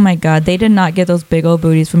 Oh my God, they did not get those big old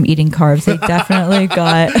booties from eating carbs. They definitely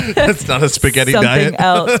got that's not a spaghetti something diet.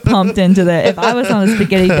 Else pumped into that. If I was on a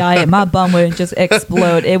spaghetti diet, my bum would just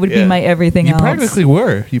explode. It would be my everything else. You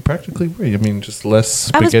practically were. I mean, just less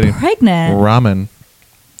spaghetti. I was pregnant. Ramen.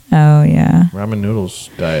 Oh yeah. Ramen noodles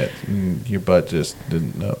diet. Your butt just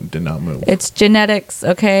did not move. It's genetics,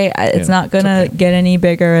 okay? It's not gonna get any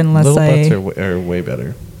bigger unless little butts are way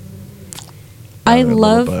better. I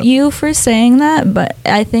love you for saying that, but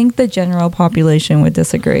I think the general population would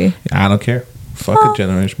disagree. I don't care. Fuck a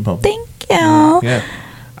generation pump. Thank you. Yeah.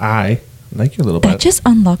 I like your little butt. That just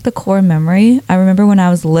unlocked the core memory. I remember when I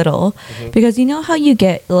was little, because you know how you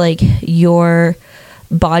get your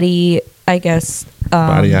body, I guess.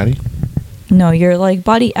 Body yaddy? No, your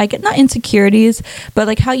body. I get not insecurities,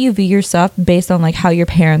 but how you view yourself based on how your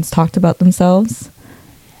parents talked about themselves.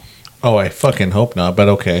 Oh, I fucking hope not. But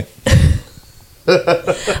okay.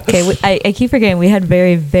 Okay, I keep forgetting we had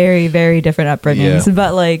very, very, very different upbringings. Yeah.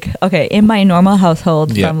 But okay, in my normal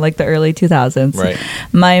household from the early 2000s, right.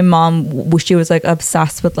 My mom, she was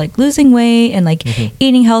obsessed with losing weight and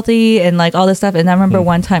eating healthy and all this stuff. And I remember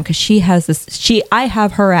one time, because I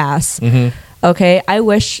have her ass. Okay, I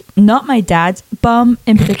wish, not my dad's bum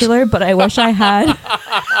in particular, but I wish I had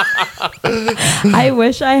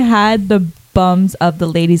the bums of the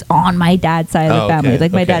ladies on my dad's side of the family.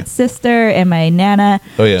 Like my dad's sister and my nana.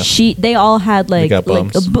 Oh yeah. They all had like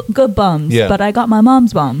good bums. Yeah. But I got my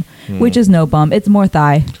mom's bum, which is no bum. It's more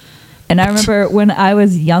thigh. And I remember when I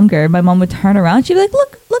was younger, my mom would turn around. She'd be like,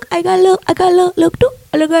 look, I got a little,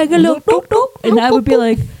 and I would be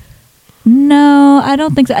like, no, I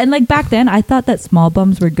don't think so. And like back then, I thought that small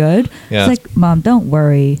bums were good. Yeah. It's like, Mom, don't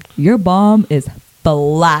worry, your bum is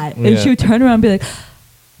flat. And she would turn around and be like,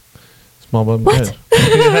 small bum. What?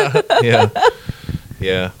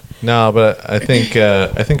 Yeah. No, but I think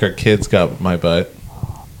our kids got my butt.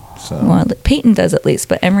 So. Well, Peyton does at least,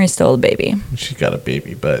 but Emery's still a baby. She got a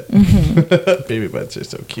baby butt. Baby butts are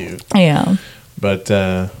so cute. Yeah. But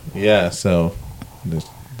yeah, so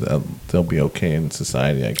they'll be okay in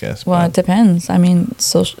society, I guess. Well, it depends. I mean,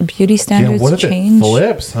 social beauty standards what if change. It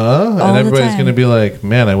flips, huh? And everybody's gonna be like,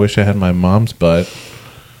 "Man, I wish I had my mom's butt."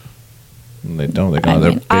 And they don't. They got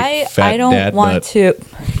their big fat dad butt.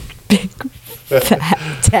 Big fat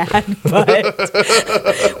dad butt.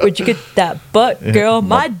 Where'd you get that butt, girl?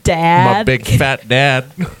 My dad. My big fat dad.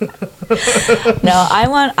 No,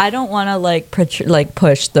 I don't want to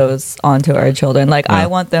push those onto our children. Like I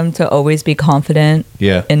want them to always be confident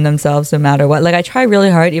in themselves no matter what. Like I try really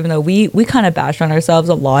hard, even though we kind of bash on ourselves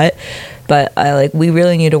a lot, but we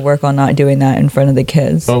really need to work on not doing that in front of the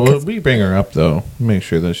kids. Well, we bring her up though, make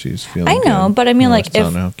sure that she's feeling I know, good. but I mean,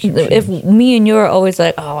 if me and you are always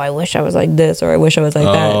like, oh, I wish I was like this, or I wish I was like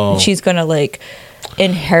that, she's gonna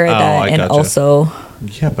inherit that, and also.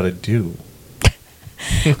 Yeah, but I do.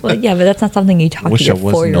 Well, yeah, but that's not something you talk to your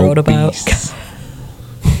 4-year-old about.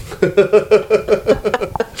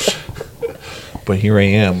 But here I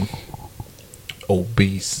am,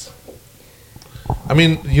 obese. I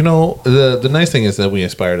mean, the nice thing is that we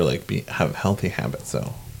aspire to have healthy habits.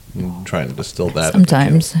 So I'm trying to distill that.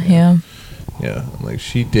 Sometimes, yeah. Yeah,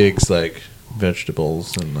 she digs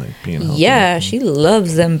vegetables and being healthy. Yeah, she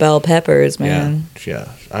loves them bell peppers, man. Yeah.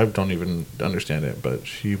 I don't even understand it, but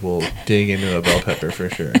she will dig into a bell pepper for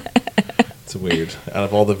sure. It's weird. Out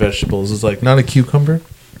of all the vegetables, it's not a cucumber.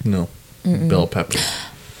 No, bell pepper.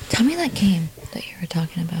 Tell me that game that you were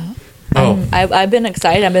talking about. Oh, I've been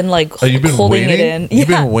excited. I've been you've been holding waiting? it in. You've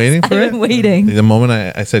been waiting for it? I've been waiting. The moment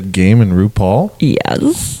I said game in RuPaul?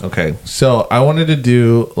 Yes. Okay, so I wanted to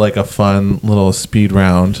do a fun little speed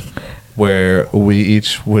round where we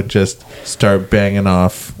each would just start banging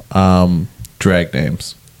off drag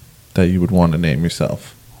names that you would want to name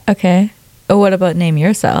yourself. Okay. Oh, what about name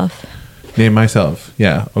yourself? Name myself.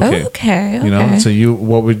 Yeah. Okay. Okay. So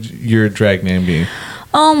what would your drag name be?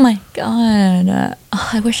 Oh my god.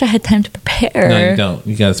 I wish I had time to prepare. No, you don't.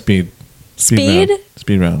 You got speed. Speed?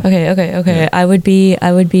 Speed round. Okay. Yeah. I would be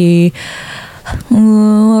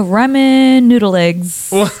ramen noodle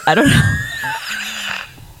legs. I don't know.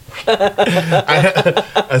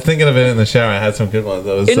 I was thinking of it in the shower. I had some good ones.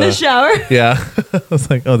 In the shower? Yeah. I was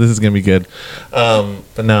like, oh, this is going to be good.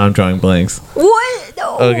 But now I'm drawing blanks. What?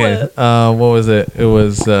 No. Okay. What was it? It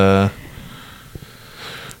was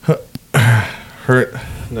hurt.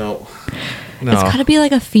 No. It's got to be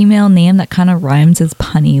a female name that kind of rhymes as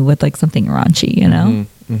punny with something raunchy, you know?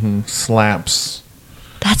 Mm-hmm. Slaps.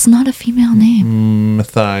 That's not a female name.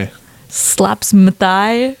 Mathai. Slaps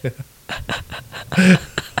Mathai?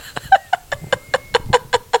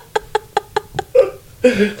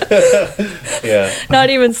 Yeah. Not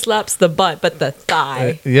even slaps the butt, but the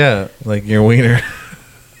thigh. Yeah, like your wiener.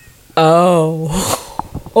 Oh.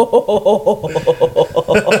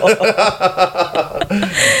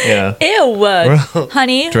 Yeah. Ew. Well,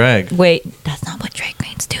 honey. Drag. Wait, that's not what drag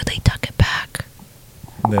queens do. They tuck it back.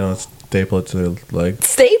 No, it's staple it to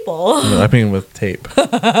Staple? No, I mean with tape.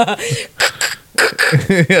 No.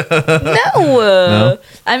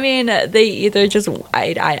 I mean, they either just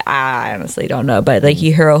I honestly don't know, but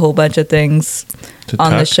you hear a whole bunch of things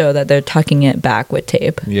on the show that they're tucking it back with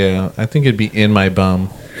tape. Yeah, I think it'd be in my bum.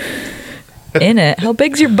 In it? How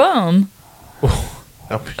big's your bum?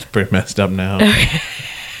 It's pretty messed up now.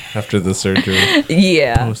 After the surgery.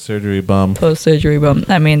 Yeah. Post-surgery bum. Post-surgery bum.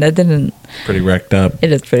 I mean, that didn't... Pretty wrecked up.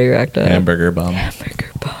 It is pretty wrecked up. Hamburger bum.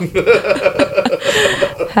 Hamburger bum.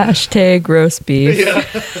 Hashtag roast beef. Yeah.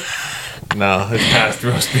 No, it's past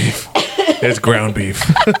roast beef. It's ground beef.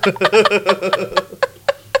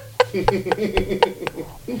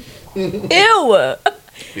 Ew.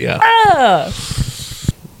 Yeah. Ah.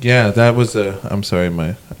 Yeah, that was I'm sorry,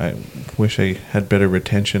 I wish I had better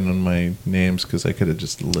retention on my names because I could have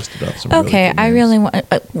just listed off some. Okay, really I really want.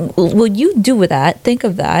 Well, you do that. Think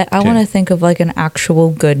of that. I want to think of an actual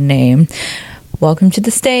good name. Welcome to the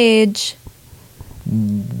stage. I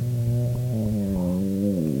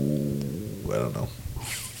don't know.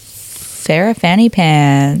 Sarah Fanny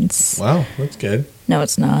Pants. Wow, that's good. No,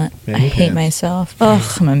 it's not. Fanny I hate Pants. myself.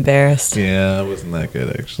 Ugh, I'm embarrassed. Yeah, it wasn't that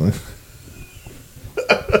good, actually.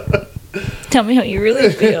 Tell me how you really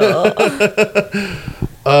feel.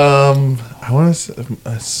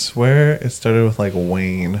 I swear it started with like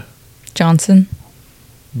Wayne. Johnson.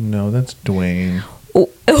 No, that's Dwayne. Oh,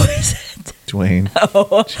 what is it? Dwayne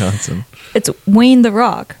Oh. Johnson. It's Wayne the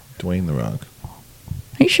Rock. Dwayne the Rock.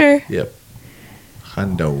 Are you sure? Yep.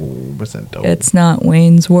 Hundo. What's that? Dope? It's not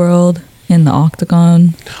Wayne's World in the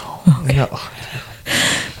Octagon. No.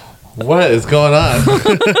 What is going on?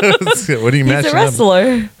 What are you matching He's a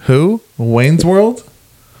wrestler. up? Who? Wayne's World?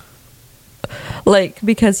 Like,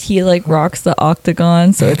 because he, like, rocks the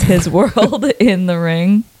Octagon, so it's his world in the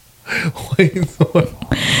ring. Wayne's World.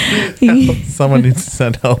 Help. Someone needs to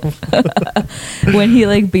send help. When he,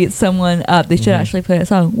 like, beats someone up, they should actually play a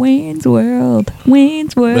song. Wayne's World.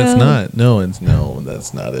 Wayne's World. But it's not. No,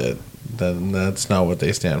 that's not it. That's not what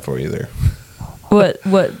they stand for either. What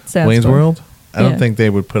stands Wayne's for? World? I don't Yeah. think they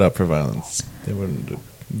would put up for violence. They wouldn't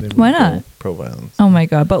Why not? Pro-violence. Oh my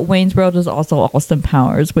god! But Wayne's World is also Austin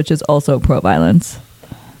Powers, which is also pro-violence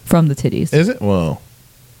from the titties. Is it? Well,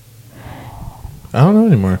 I don't know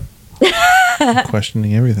anymore. I'm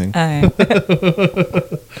questioning everything. All right.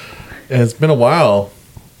 It's been a while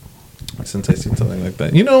since I seen something like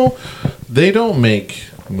that. You know, they don't make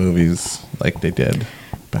movies like they did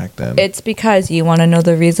back then. It's because you want to know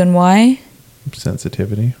the reason why?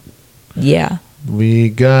 Sensitivity. Yeah. We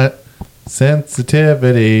got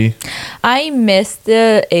sensitivity. I miss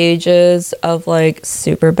the ages of like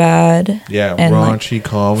Superbad. Yeah, and raunchy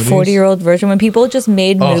comedies. 40-year-old version when people just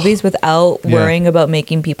made movies without worrying about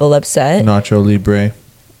making people upset. Nacho Libre.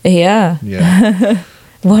 Yeah. Yeah.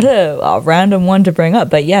 What a random one to bring up,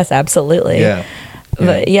 but yes, absolutely. Yeah.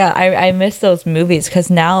 But yeah, I miss those movies because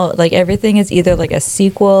now like everything is either like a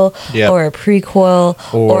sequel or a prequel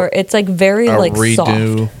or it's like very like redo.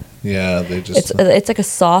 soft. Yeah, they just It's like a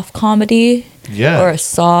soft comedy. Yeah. Or a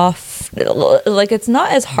soft, like it's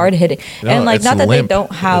not as hard hitting, No, and like it's not that limp. they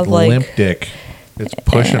don't have It's like limp dick. It's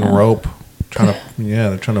pushing rope.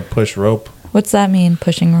 They're trying to push rope. What's that mean?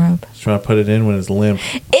 Pushing rope? It's trying to put it in when it's limp.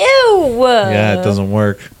 Ew. Yeah, it doesn't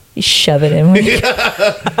work. You shove it in.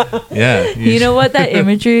 Yeah. You know what? That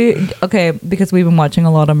imagery. Okay, because we've been watching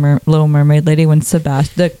a lot of Little Mermaid lady when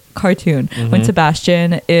the cartoon when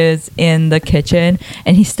Sebastian is in the kitchen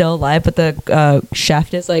and he's still alive, but the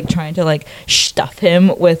chef is like trying to like stuff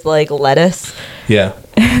him with like lettuce. Yeah.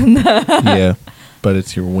 Yeah. But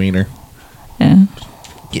it's your wiener. Yeah.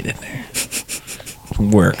 Get in there.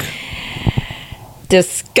 Work.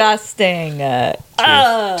 Disgusting. 2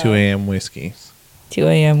 a.m. whiskeys. 2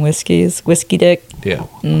 a.m. whiskeys. Whiskey dick. Yeah.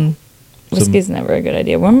 Whiskey's never a good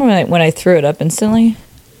idea. Remember when I threw it up instantly?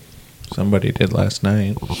 Somebody did last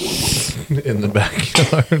night in the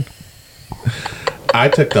backyard. I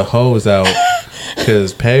took the hose out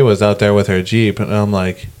because Pei was out there with her Jeep, and I'm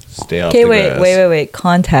like, stay off the grass. Okay, wait.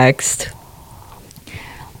 Context.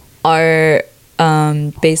 Our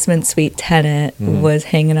basement suite tenant was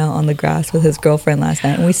hanging out on the grass with his girlfriend last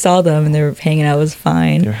night, and we saw them, and they were hanging out. It was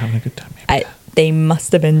fine. They were having a good time. They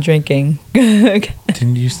must have been drinking.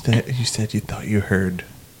 Didn't you said you thought you heard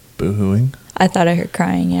boo-hooing? I thought I heard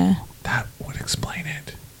crying, yeah. That would explain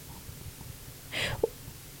it.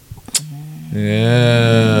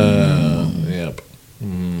 Yeah. Yep.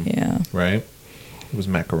 Yeah. Right? It was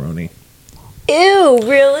macaroni. Ew,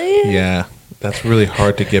 really? Yeah. That's really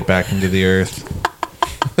hard to get back into the earth.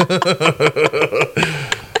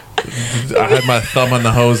 I had my thumb on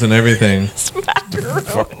the hose and everything.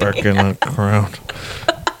 Fuck back in the ground.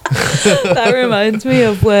 That reminds me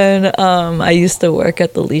of when I used to work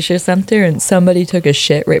at the leisure center and somebody took a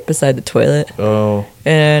shit right beside the toilet. Oh.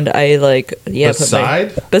 And I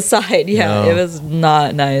Beside? Beside, yeah. No. It was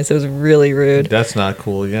not nice. It was really rude. That's not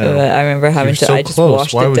cool, yeah. But I remember having You're so I just close.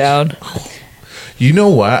 washed Why it would down. You know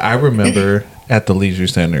what? I remember at the leisure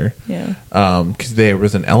center. Yeah. Because there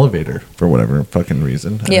was an elevator for whatever fucking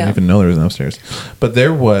reason. I didn't Yeah. even know there was an upstairs. But I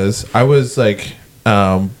was like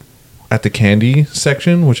at the candy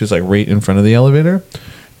section, which is like right in front of the elevator.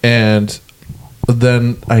 And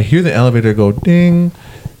then I hear the elevator go ding.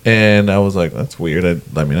 And I was like, that's weird.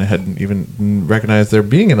 I mean, I hadn't even recognized there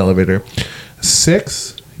being an elevator.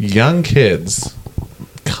 6 young kids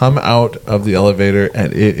come out of the elevator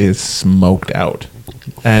and it is smoked out.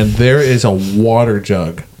 And there is a water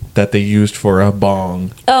jug that they used for a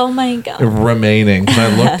bong Oh my god. remaining. And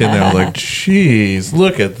I looked in there, I was like, jeez,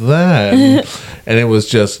 look at that. And it was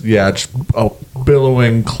just a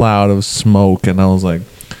billowing cloud of smoke. And I was like,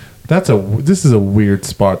 this is a weird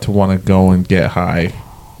spot to want to go and get high.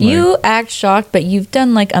 You act shocked, but you've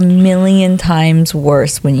done like a million times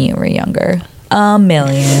worse when you were younger. A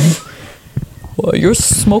million. Well, you're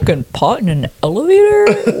smoking pot in an elevator?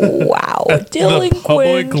 Wow. The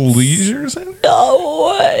public leisure center?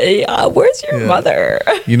 Oh, yeah. Where's your mother?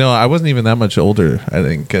 You know, I wasn't even that much older. I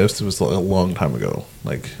think this was a long time ago.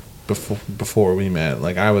 Like before we met.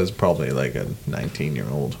 Like I was probably like a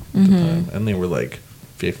 19-year-old at the time, and they were like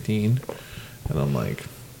 15, and I'm like,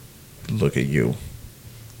 look at you,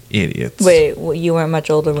 idiots. Wait, well, you weren't much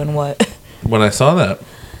older when what? When I saw that.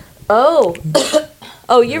 Oh.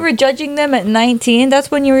 Oh, you were judging them at 19?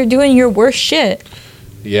 That's when you were doing your worst shit.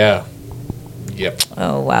 Yeah. Yep.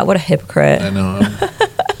 Oh, wow. What a hypocrite. I know.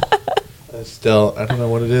 I don't know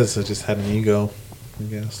what it is. I just had an ego, I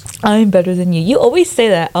guess. I'm better than you. You always say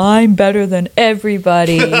that. I'm better than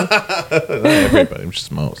everybody. Not everybody,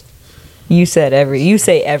 just most. You say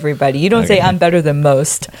everybody. You don't say I'm better than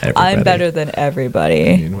most. Everybody. I'm better than everybody.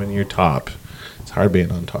 I mean, when you're top, it's hard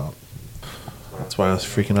being on top. That's why I was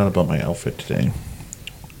freaking out about my outfit today.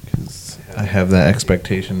 Because I have that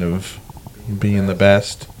expectation of being the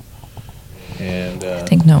best. And I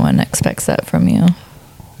think no one expects that from you.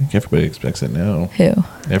 I think everybody expects it now. Who?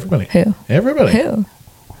 Everybody. Who? Everybody. Who?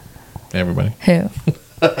 Everybody. Who?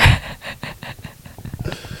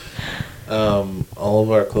 All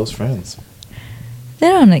of our close friends. They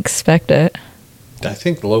don't expect it. I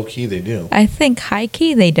think low key they do. I think high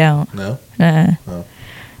key they don't. No? Oh.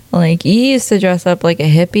 Like, you used to dress up like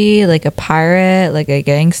a hippie, like a pirate, like a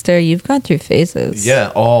gangster. You've gone through phases.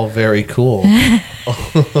 Yeah, all very cool.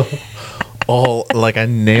 All, like, I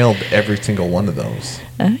nailed every single one of those.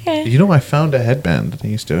 Okay. You know, I found a headband that I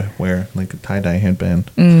used to wear, like a tie-dye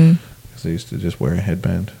headband. Because I used to just wear a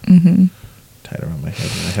headband. Tied around my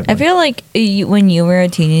head. And I feel like when you were a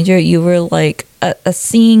teenager, you were like a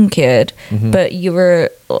scene kid, but you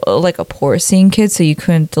were like a poor scene kid, so you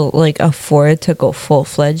couldn't like afford to go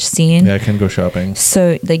full-fledged scene. Yeah, I can go shopping.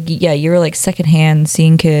 So like, yeah, you were like secondhand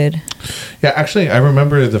scene kid. Yeah, actually, I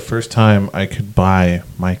remember the first time I could buy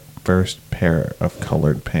my first pair of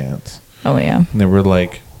colored pants. Oh yeah. And they were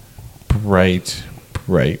like bright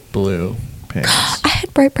blue pants. I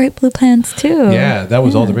had bright blue pants too. Yeah, that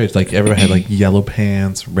was all the rage. Like everybody had like yellow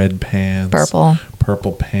pants, red pants,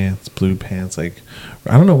 purple pants, blue pants. Like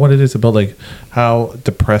I don't know what it is about like how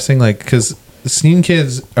depressing. Like because scene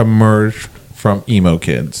kids emerged from emo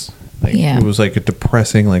kids. Like it was like a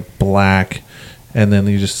depressing like black, and then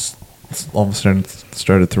you just all of a sudden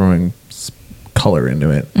started throwing color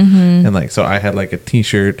into it. And like so I had like a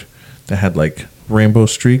t-shirt that had like rainbow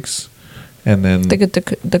streaks, and then the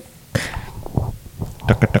guitars,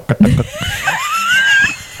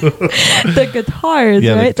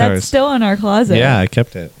 yeah, right? the guitars. That's still in our closet. Yeah, I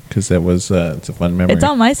kept it because it was it's a fun memory. It's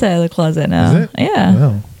on my side of the closet now. Is it? Yeah.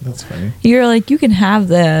 Oh, that's funny. You're like, you can have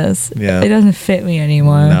this. Yeah. It doesn't fit me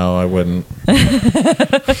anymore. No, I wouldn't.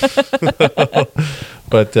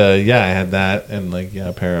 But yeah, I had that and like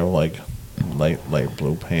a pair of like light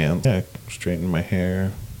blue pants. Yeah, straightened my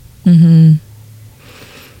hair.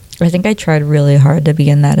 I think I tried really hard to be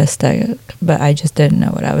in that aesthetic, but I just didn't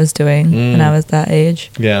know what I was doing when I was that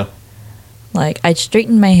age. Yeah. Like, I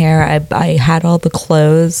straightened my hair, I had all the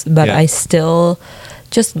clothes, but I still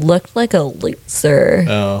just looked like a loser.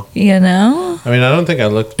 Oh. You know? I mean, I don't think I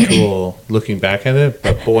looked cool looking back at it,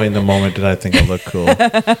 but boy, in the moment did I think I looked cool.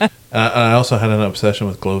 I also had an obsession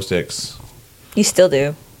with glow sticks. You still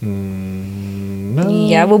do? No.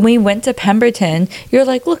 Yeah, when we went to Pemberton, you're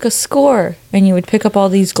like, look, a score. And you would pick up all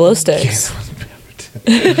these glow sticks.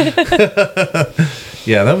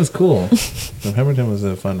 Yeah, that was cool. Pemberton was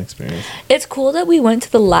a fun experience. It's cool that we went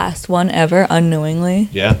to the last one ever unknowingly.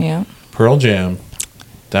 Yeah. Yeah. Pearl Jam.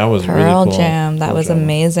 That was really cool. Pearl Jam. That was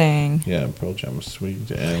amazing. Yeah, Pearl Jam was sweet.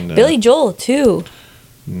 And Billy Joel, too.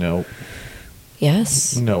 Nope.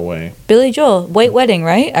 Yes. No way. Billy Joel. White Wedding,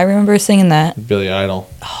 right? I remember singing Billy Idol.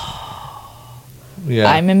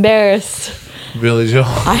 Yeah. I'm embarrassed. Billy Joel.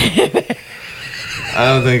 I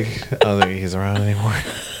don't think he's around anymore.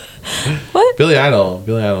 What? Billy Idol,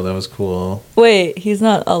 that was cool. Wait, he's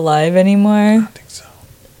not alive anymore? I don't think so.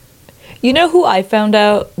 You know who I found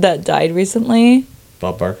out that died recently?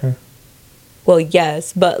 Bob Barker? Well,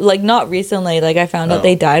 yes, but like not recently. Like I found out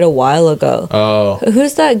they died a while ago. Oh.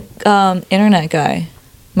 Who's that internet guy?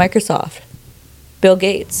 Microsoft. Bill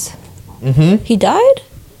Gates. He died?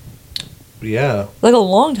 Yeah. Like a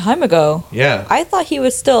long time ago. Yeah. I thought he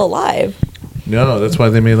was still alive. No, that's why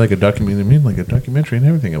they made like a documentary and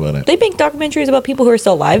everything about it. They make documentaries about people who are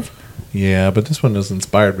still alive. Yeah, but this one was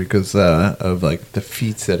inspired because of like the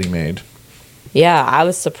feats that he made. Yeah, I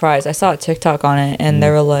was surprised. I saw a TikTok on it, and they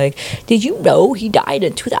were like, "Did you know he died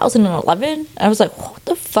in 2011?" I was like, "What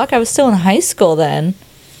the fuck?" I was still in high school then.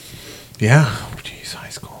 Yeah. Jeez, high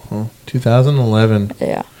school. Huh? 2011.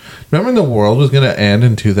 Yeah. Remember the world was going to end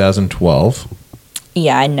in 2012?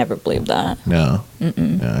 Yeah, I never believed that. No.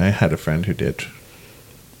 Yeah, I had a friend who did.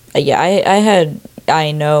 Yeah,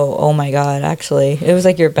 I know. Oh my God, actually. It was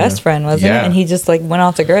like your best friend, wasn't it? And he just like went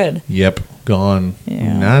off the grid. Yep, gone. Yeah.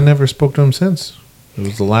 And I never spoke to him since. It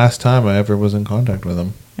was the last time I ever was in contact with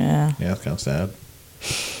him. Yeah. Yeah, it's kind of sad.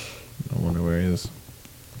 I wonder where he is.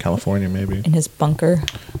 California, maybe. In his bunker.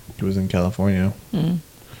 He was in California. In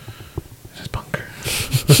his bunker.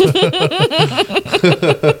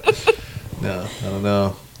 No, I don't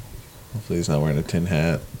know. Hopefully he's not wearing a tin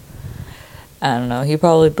hat. I don't know. He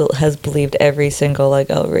probably has believed every single like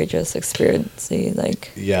outrageous experience. Like.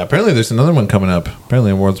 Yeah, apparently there's another one coming up. Apparently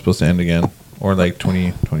the world's supposed to end again, or like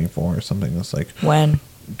 2024 or something. That's like when?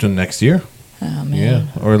 Next year. Oh man. Yeah,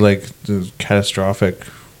 or like the catastrophic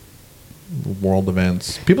world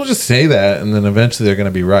events. People just say that, and then eventually they're going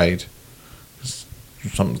to be right.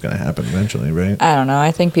 Something's going to happen eventually, right? I don't know.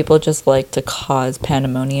 I think people just like to cause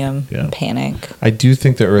pandemonium and panic. I do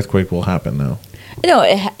think the earthquake will happen, though. No,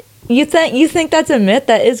 you think that's a myth?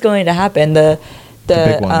 That is going to happen. The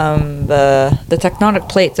tectonic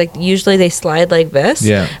plates, like usually they slide like this.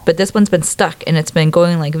 Yeah. But this one's been stuck and it's been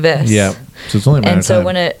going like this. Yeah. So it's only a matter of time. And so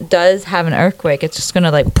when it does have an earthquake, it's just gonna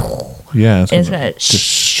like. Yeah. It's gonna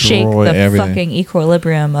shake the everything. Fucking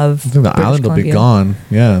equilibrium of. I think the island will be gone.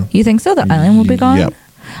 Yeah. You think so? The island will be gone. Yep.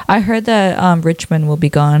 I heard that Richmond will be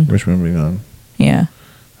gone. Richmond will be gone. Yeah.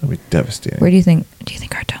 That'd be devastating. Where do you think? Do you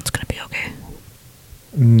think our town's gonna be okay?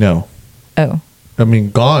 No. Oh. I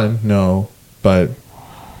mean, gone. No, but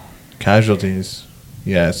casualties.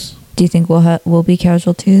 Yes. Do you think we'll be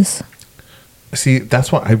casualties? See,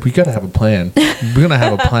 that's why we gotta have a plan. We're gonna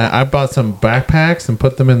have a plan. I bought some backpacks and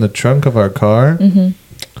put them in the trunk of our car.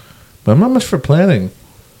 But I'm not much for planning.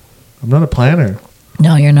 I'm not a planner.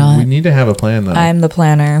 No, you're not. We need to have a plan, though. I'm the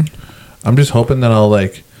planner. I'm just hoping that I'll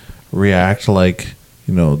like react like,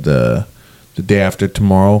 you know, the day after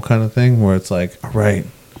tomorrow kind of thing, where it's like, all right,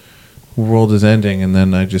 the world is ending, and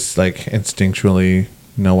then I just like instinctually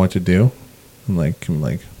know what to do, and like can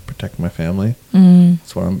like protect my family.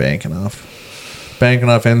 That's what I'm banking off. Banking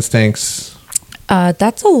off instincts.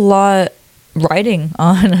 That's a lot riding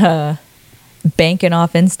on banking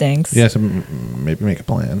off instincts. Yeah, so maybe make a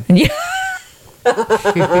plan. Yeah.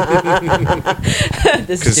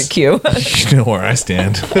 This is your cue. You know where I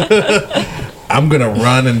stand. I'm gonna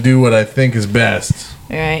run and do what I think is best.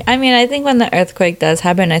 Right. I mean, I think when the earthquake does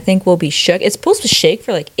happen, I think we'll be shook. It's supposed to shake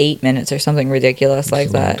for like 8 minutes or something ridiculous like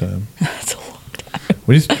that. That's a long time.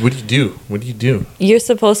 What do you do? What do you do? You're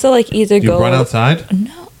supposed to like either go run outside?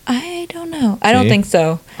 No, I don't know. I don't think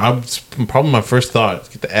so. Probably my first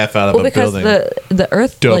thought: get the F out of a building. Because the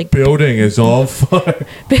earth, the building is on fire.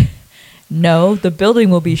 No, the building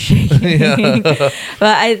will be shaking. But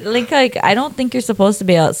I think I don't think you're supposed to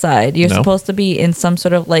be outside. You're supposed to be in some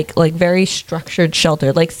sort of like very structured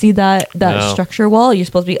shelter. Like see that structure wall? You're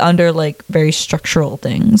supposed to be under like very structural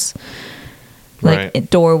things. Like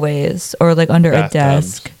doorways or like under a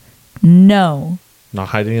desk. No. Not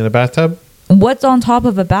hiding in a bathtub? What's on top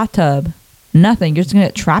of a bathtub? Nothing. You're just going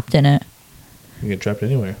to get trapped in it. You can get trapped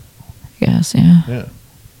anywhere. Yes, yeah. Yeah.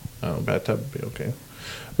 Oh, bathtub would be okay.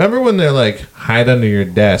 Remember when they're like, hide under your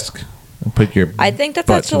desk and put your butt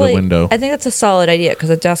to the window? I think that's a solid idea because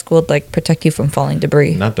a desk would like protect you from falling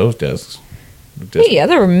debris. Not those desks. Yeah,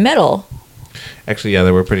 they were metal. Actually, yeah,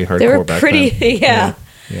 they were pretty hardcore back then.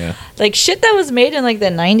 Yeah. Like shit that was made in like the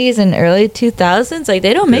 90s and early 2000s, like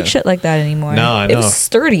they don't make shit like that anymore. No, I know. It was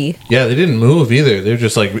sturdy. Yeah, they didn't move either. They were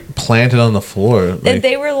just like planted on the floor. Like, and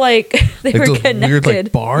they were like they were connected. Weird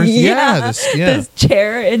like bars. This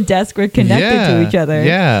chair and desk were connected to each other.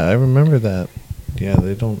 Yeah, I remember that. Yeah,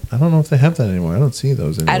 I don't know if they have that anymore. I don't see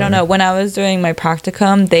those anymore. I don't know. When I was doing my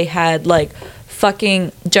practicum, they had like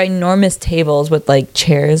fucking ginormous tables with like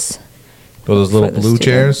chairs. Oh, those little blue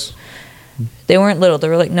chairs? They weren't little. They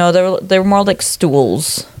were like they were more like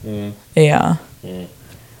stools. Yeah.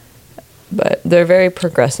 But they're very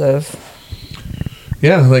progressive.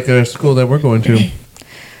 Yeah, like a school that we're going to.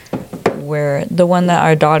 Where the one that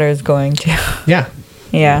our daughter is going to. Yeah.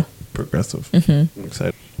 Yeah. Progressive. I'm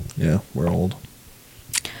excited. Yeah, we're old.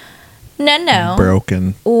 No.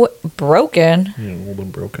 Broken. Broken? Yeah, old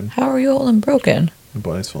and broken. How are you old and broken? My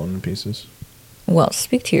body's falling to pieces. Well,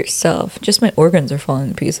 speak to yourself. Just my organs are falling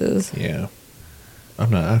to pieces. Yeah.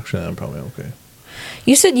 I'm probably okay.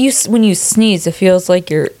 You said when you sneeze, it feels like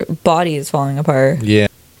your body is falling apart. Yeah.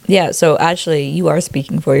 Yeah, so actually, you are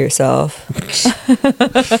speaking for yourself. I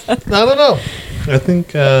don't know. I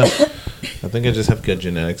think I just have good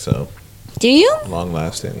genetics, so. Do you? Long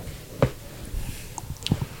lasting.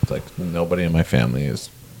 It's like nobody in my family is.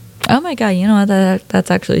 Oh my god, you know what?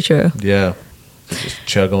 That's actually true. Yeah. Just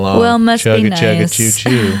chug along. Well, must chug be a nice. chug a choo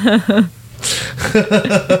choo.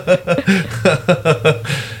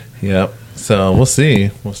 Yep. So we'll see.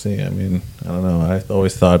 We'll see. I mean, I don't know. I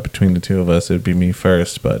always thought between the two of us it'd be me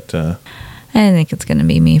first, but I think it's gonna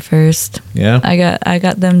be me first. yeah. I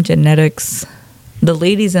got them genetics. The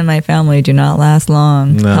ladies in my family do not last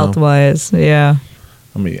long, No. health wise. Yeah.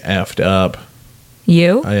 I'm gonna be effed up.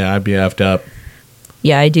 You? Yeah, I'd be effed up.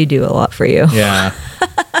 Yeah, I do a lot for you. Yeah.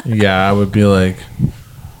 Yeah, I would be like,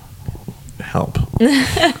 help.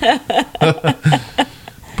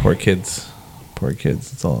 Poor kids. Poor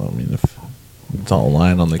kids. It's all. I mean, if it's all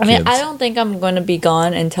lying on the kids. I mean, I don't think I'm going to be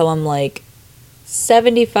gone until I'm like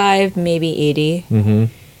 75, maybe 80. Mm-hmm.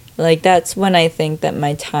 Like, that's when I think that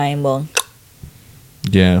my time will.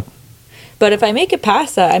 Yeah. But if I make it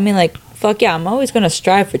past that, I mean, like, fuck yeah, I'm always going to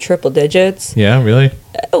strive for triple digits. Yeah. Really.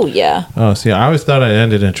 Oh, yeah. Oh, see, I always thought I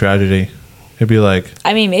ended in a tragedy. It'd be like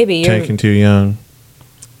I mean, maybe you're. taken too young.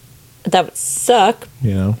 That would suck.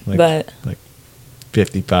 You know, But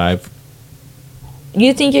 55.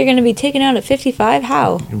 You think you're going to be taken out at 55?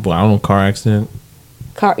 How? Well, I don't know, car accident.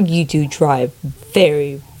 You do drive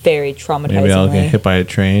very, very traumatizingly. Maybe I'll get hit by a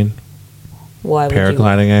train. Why would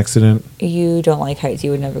Paragliding accident. You don't like heights.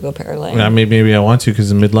 You would never go paragliding. I mean, maybe I want to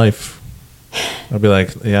because in midlife, I'll be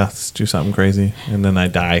like, yeah, let's do something crazy, and then I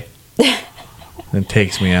die. It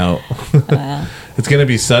takes me out. It's gonna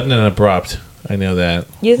be sudden and abrupt. I know that.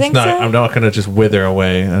 You think so? I'm not gonna just wither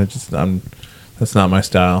away. That's not my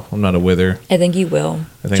style. I'm not a wither. I think you will.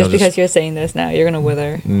 Just because you're saying this now, you're gonna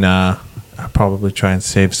wither. Nah, I'll probably try and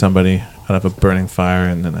save somebody out of a burning fire,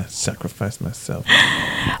 and then I sacrifice myself.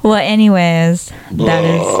 Well, anyways, that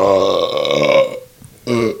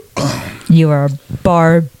is. You are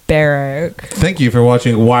barbaric. Thank you for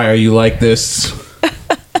watching. Why are you like this?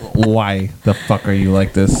 Why the fuck are you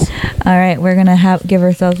like this? All right, we're gonna give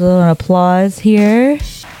ourselves a little applause here.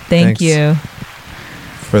 Thanks you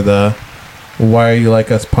for the Why Are You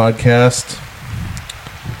Like Us podcast.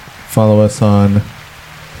 Follow us on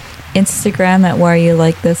Instagram at Why Are You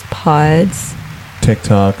Like This Pods,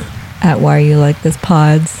 TikTok at Why Are You Like This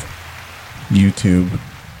Pods, YouTube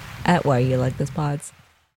at Why Are You Like This Pods.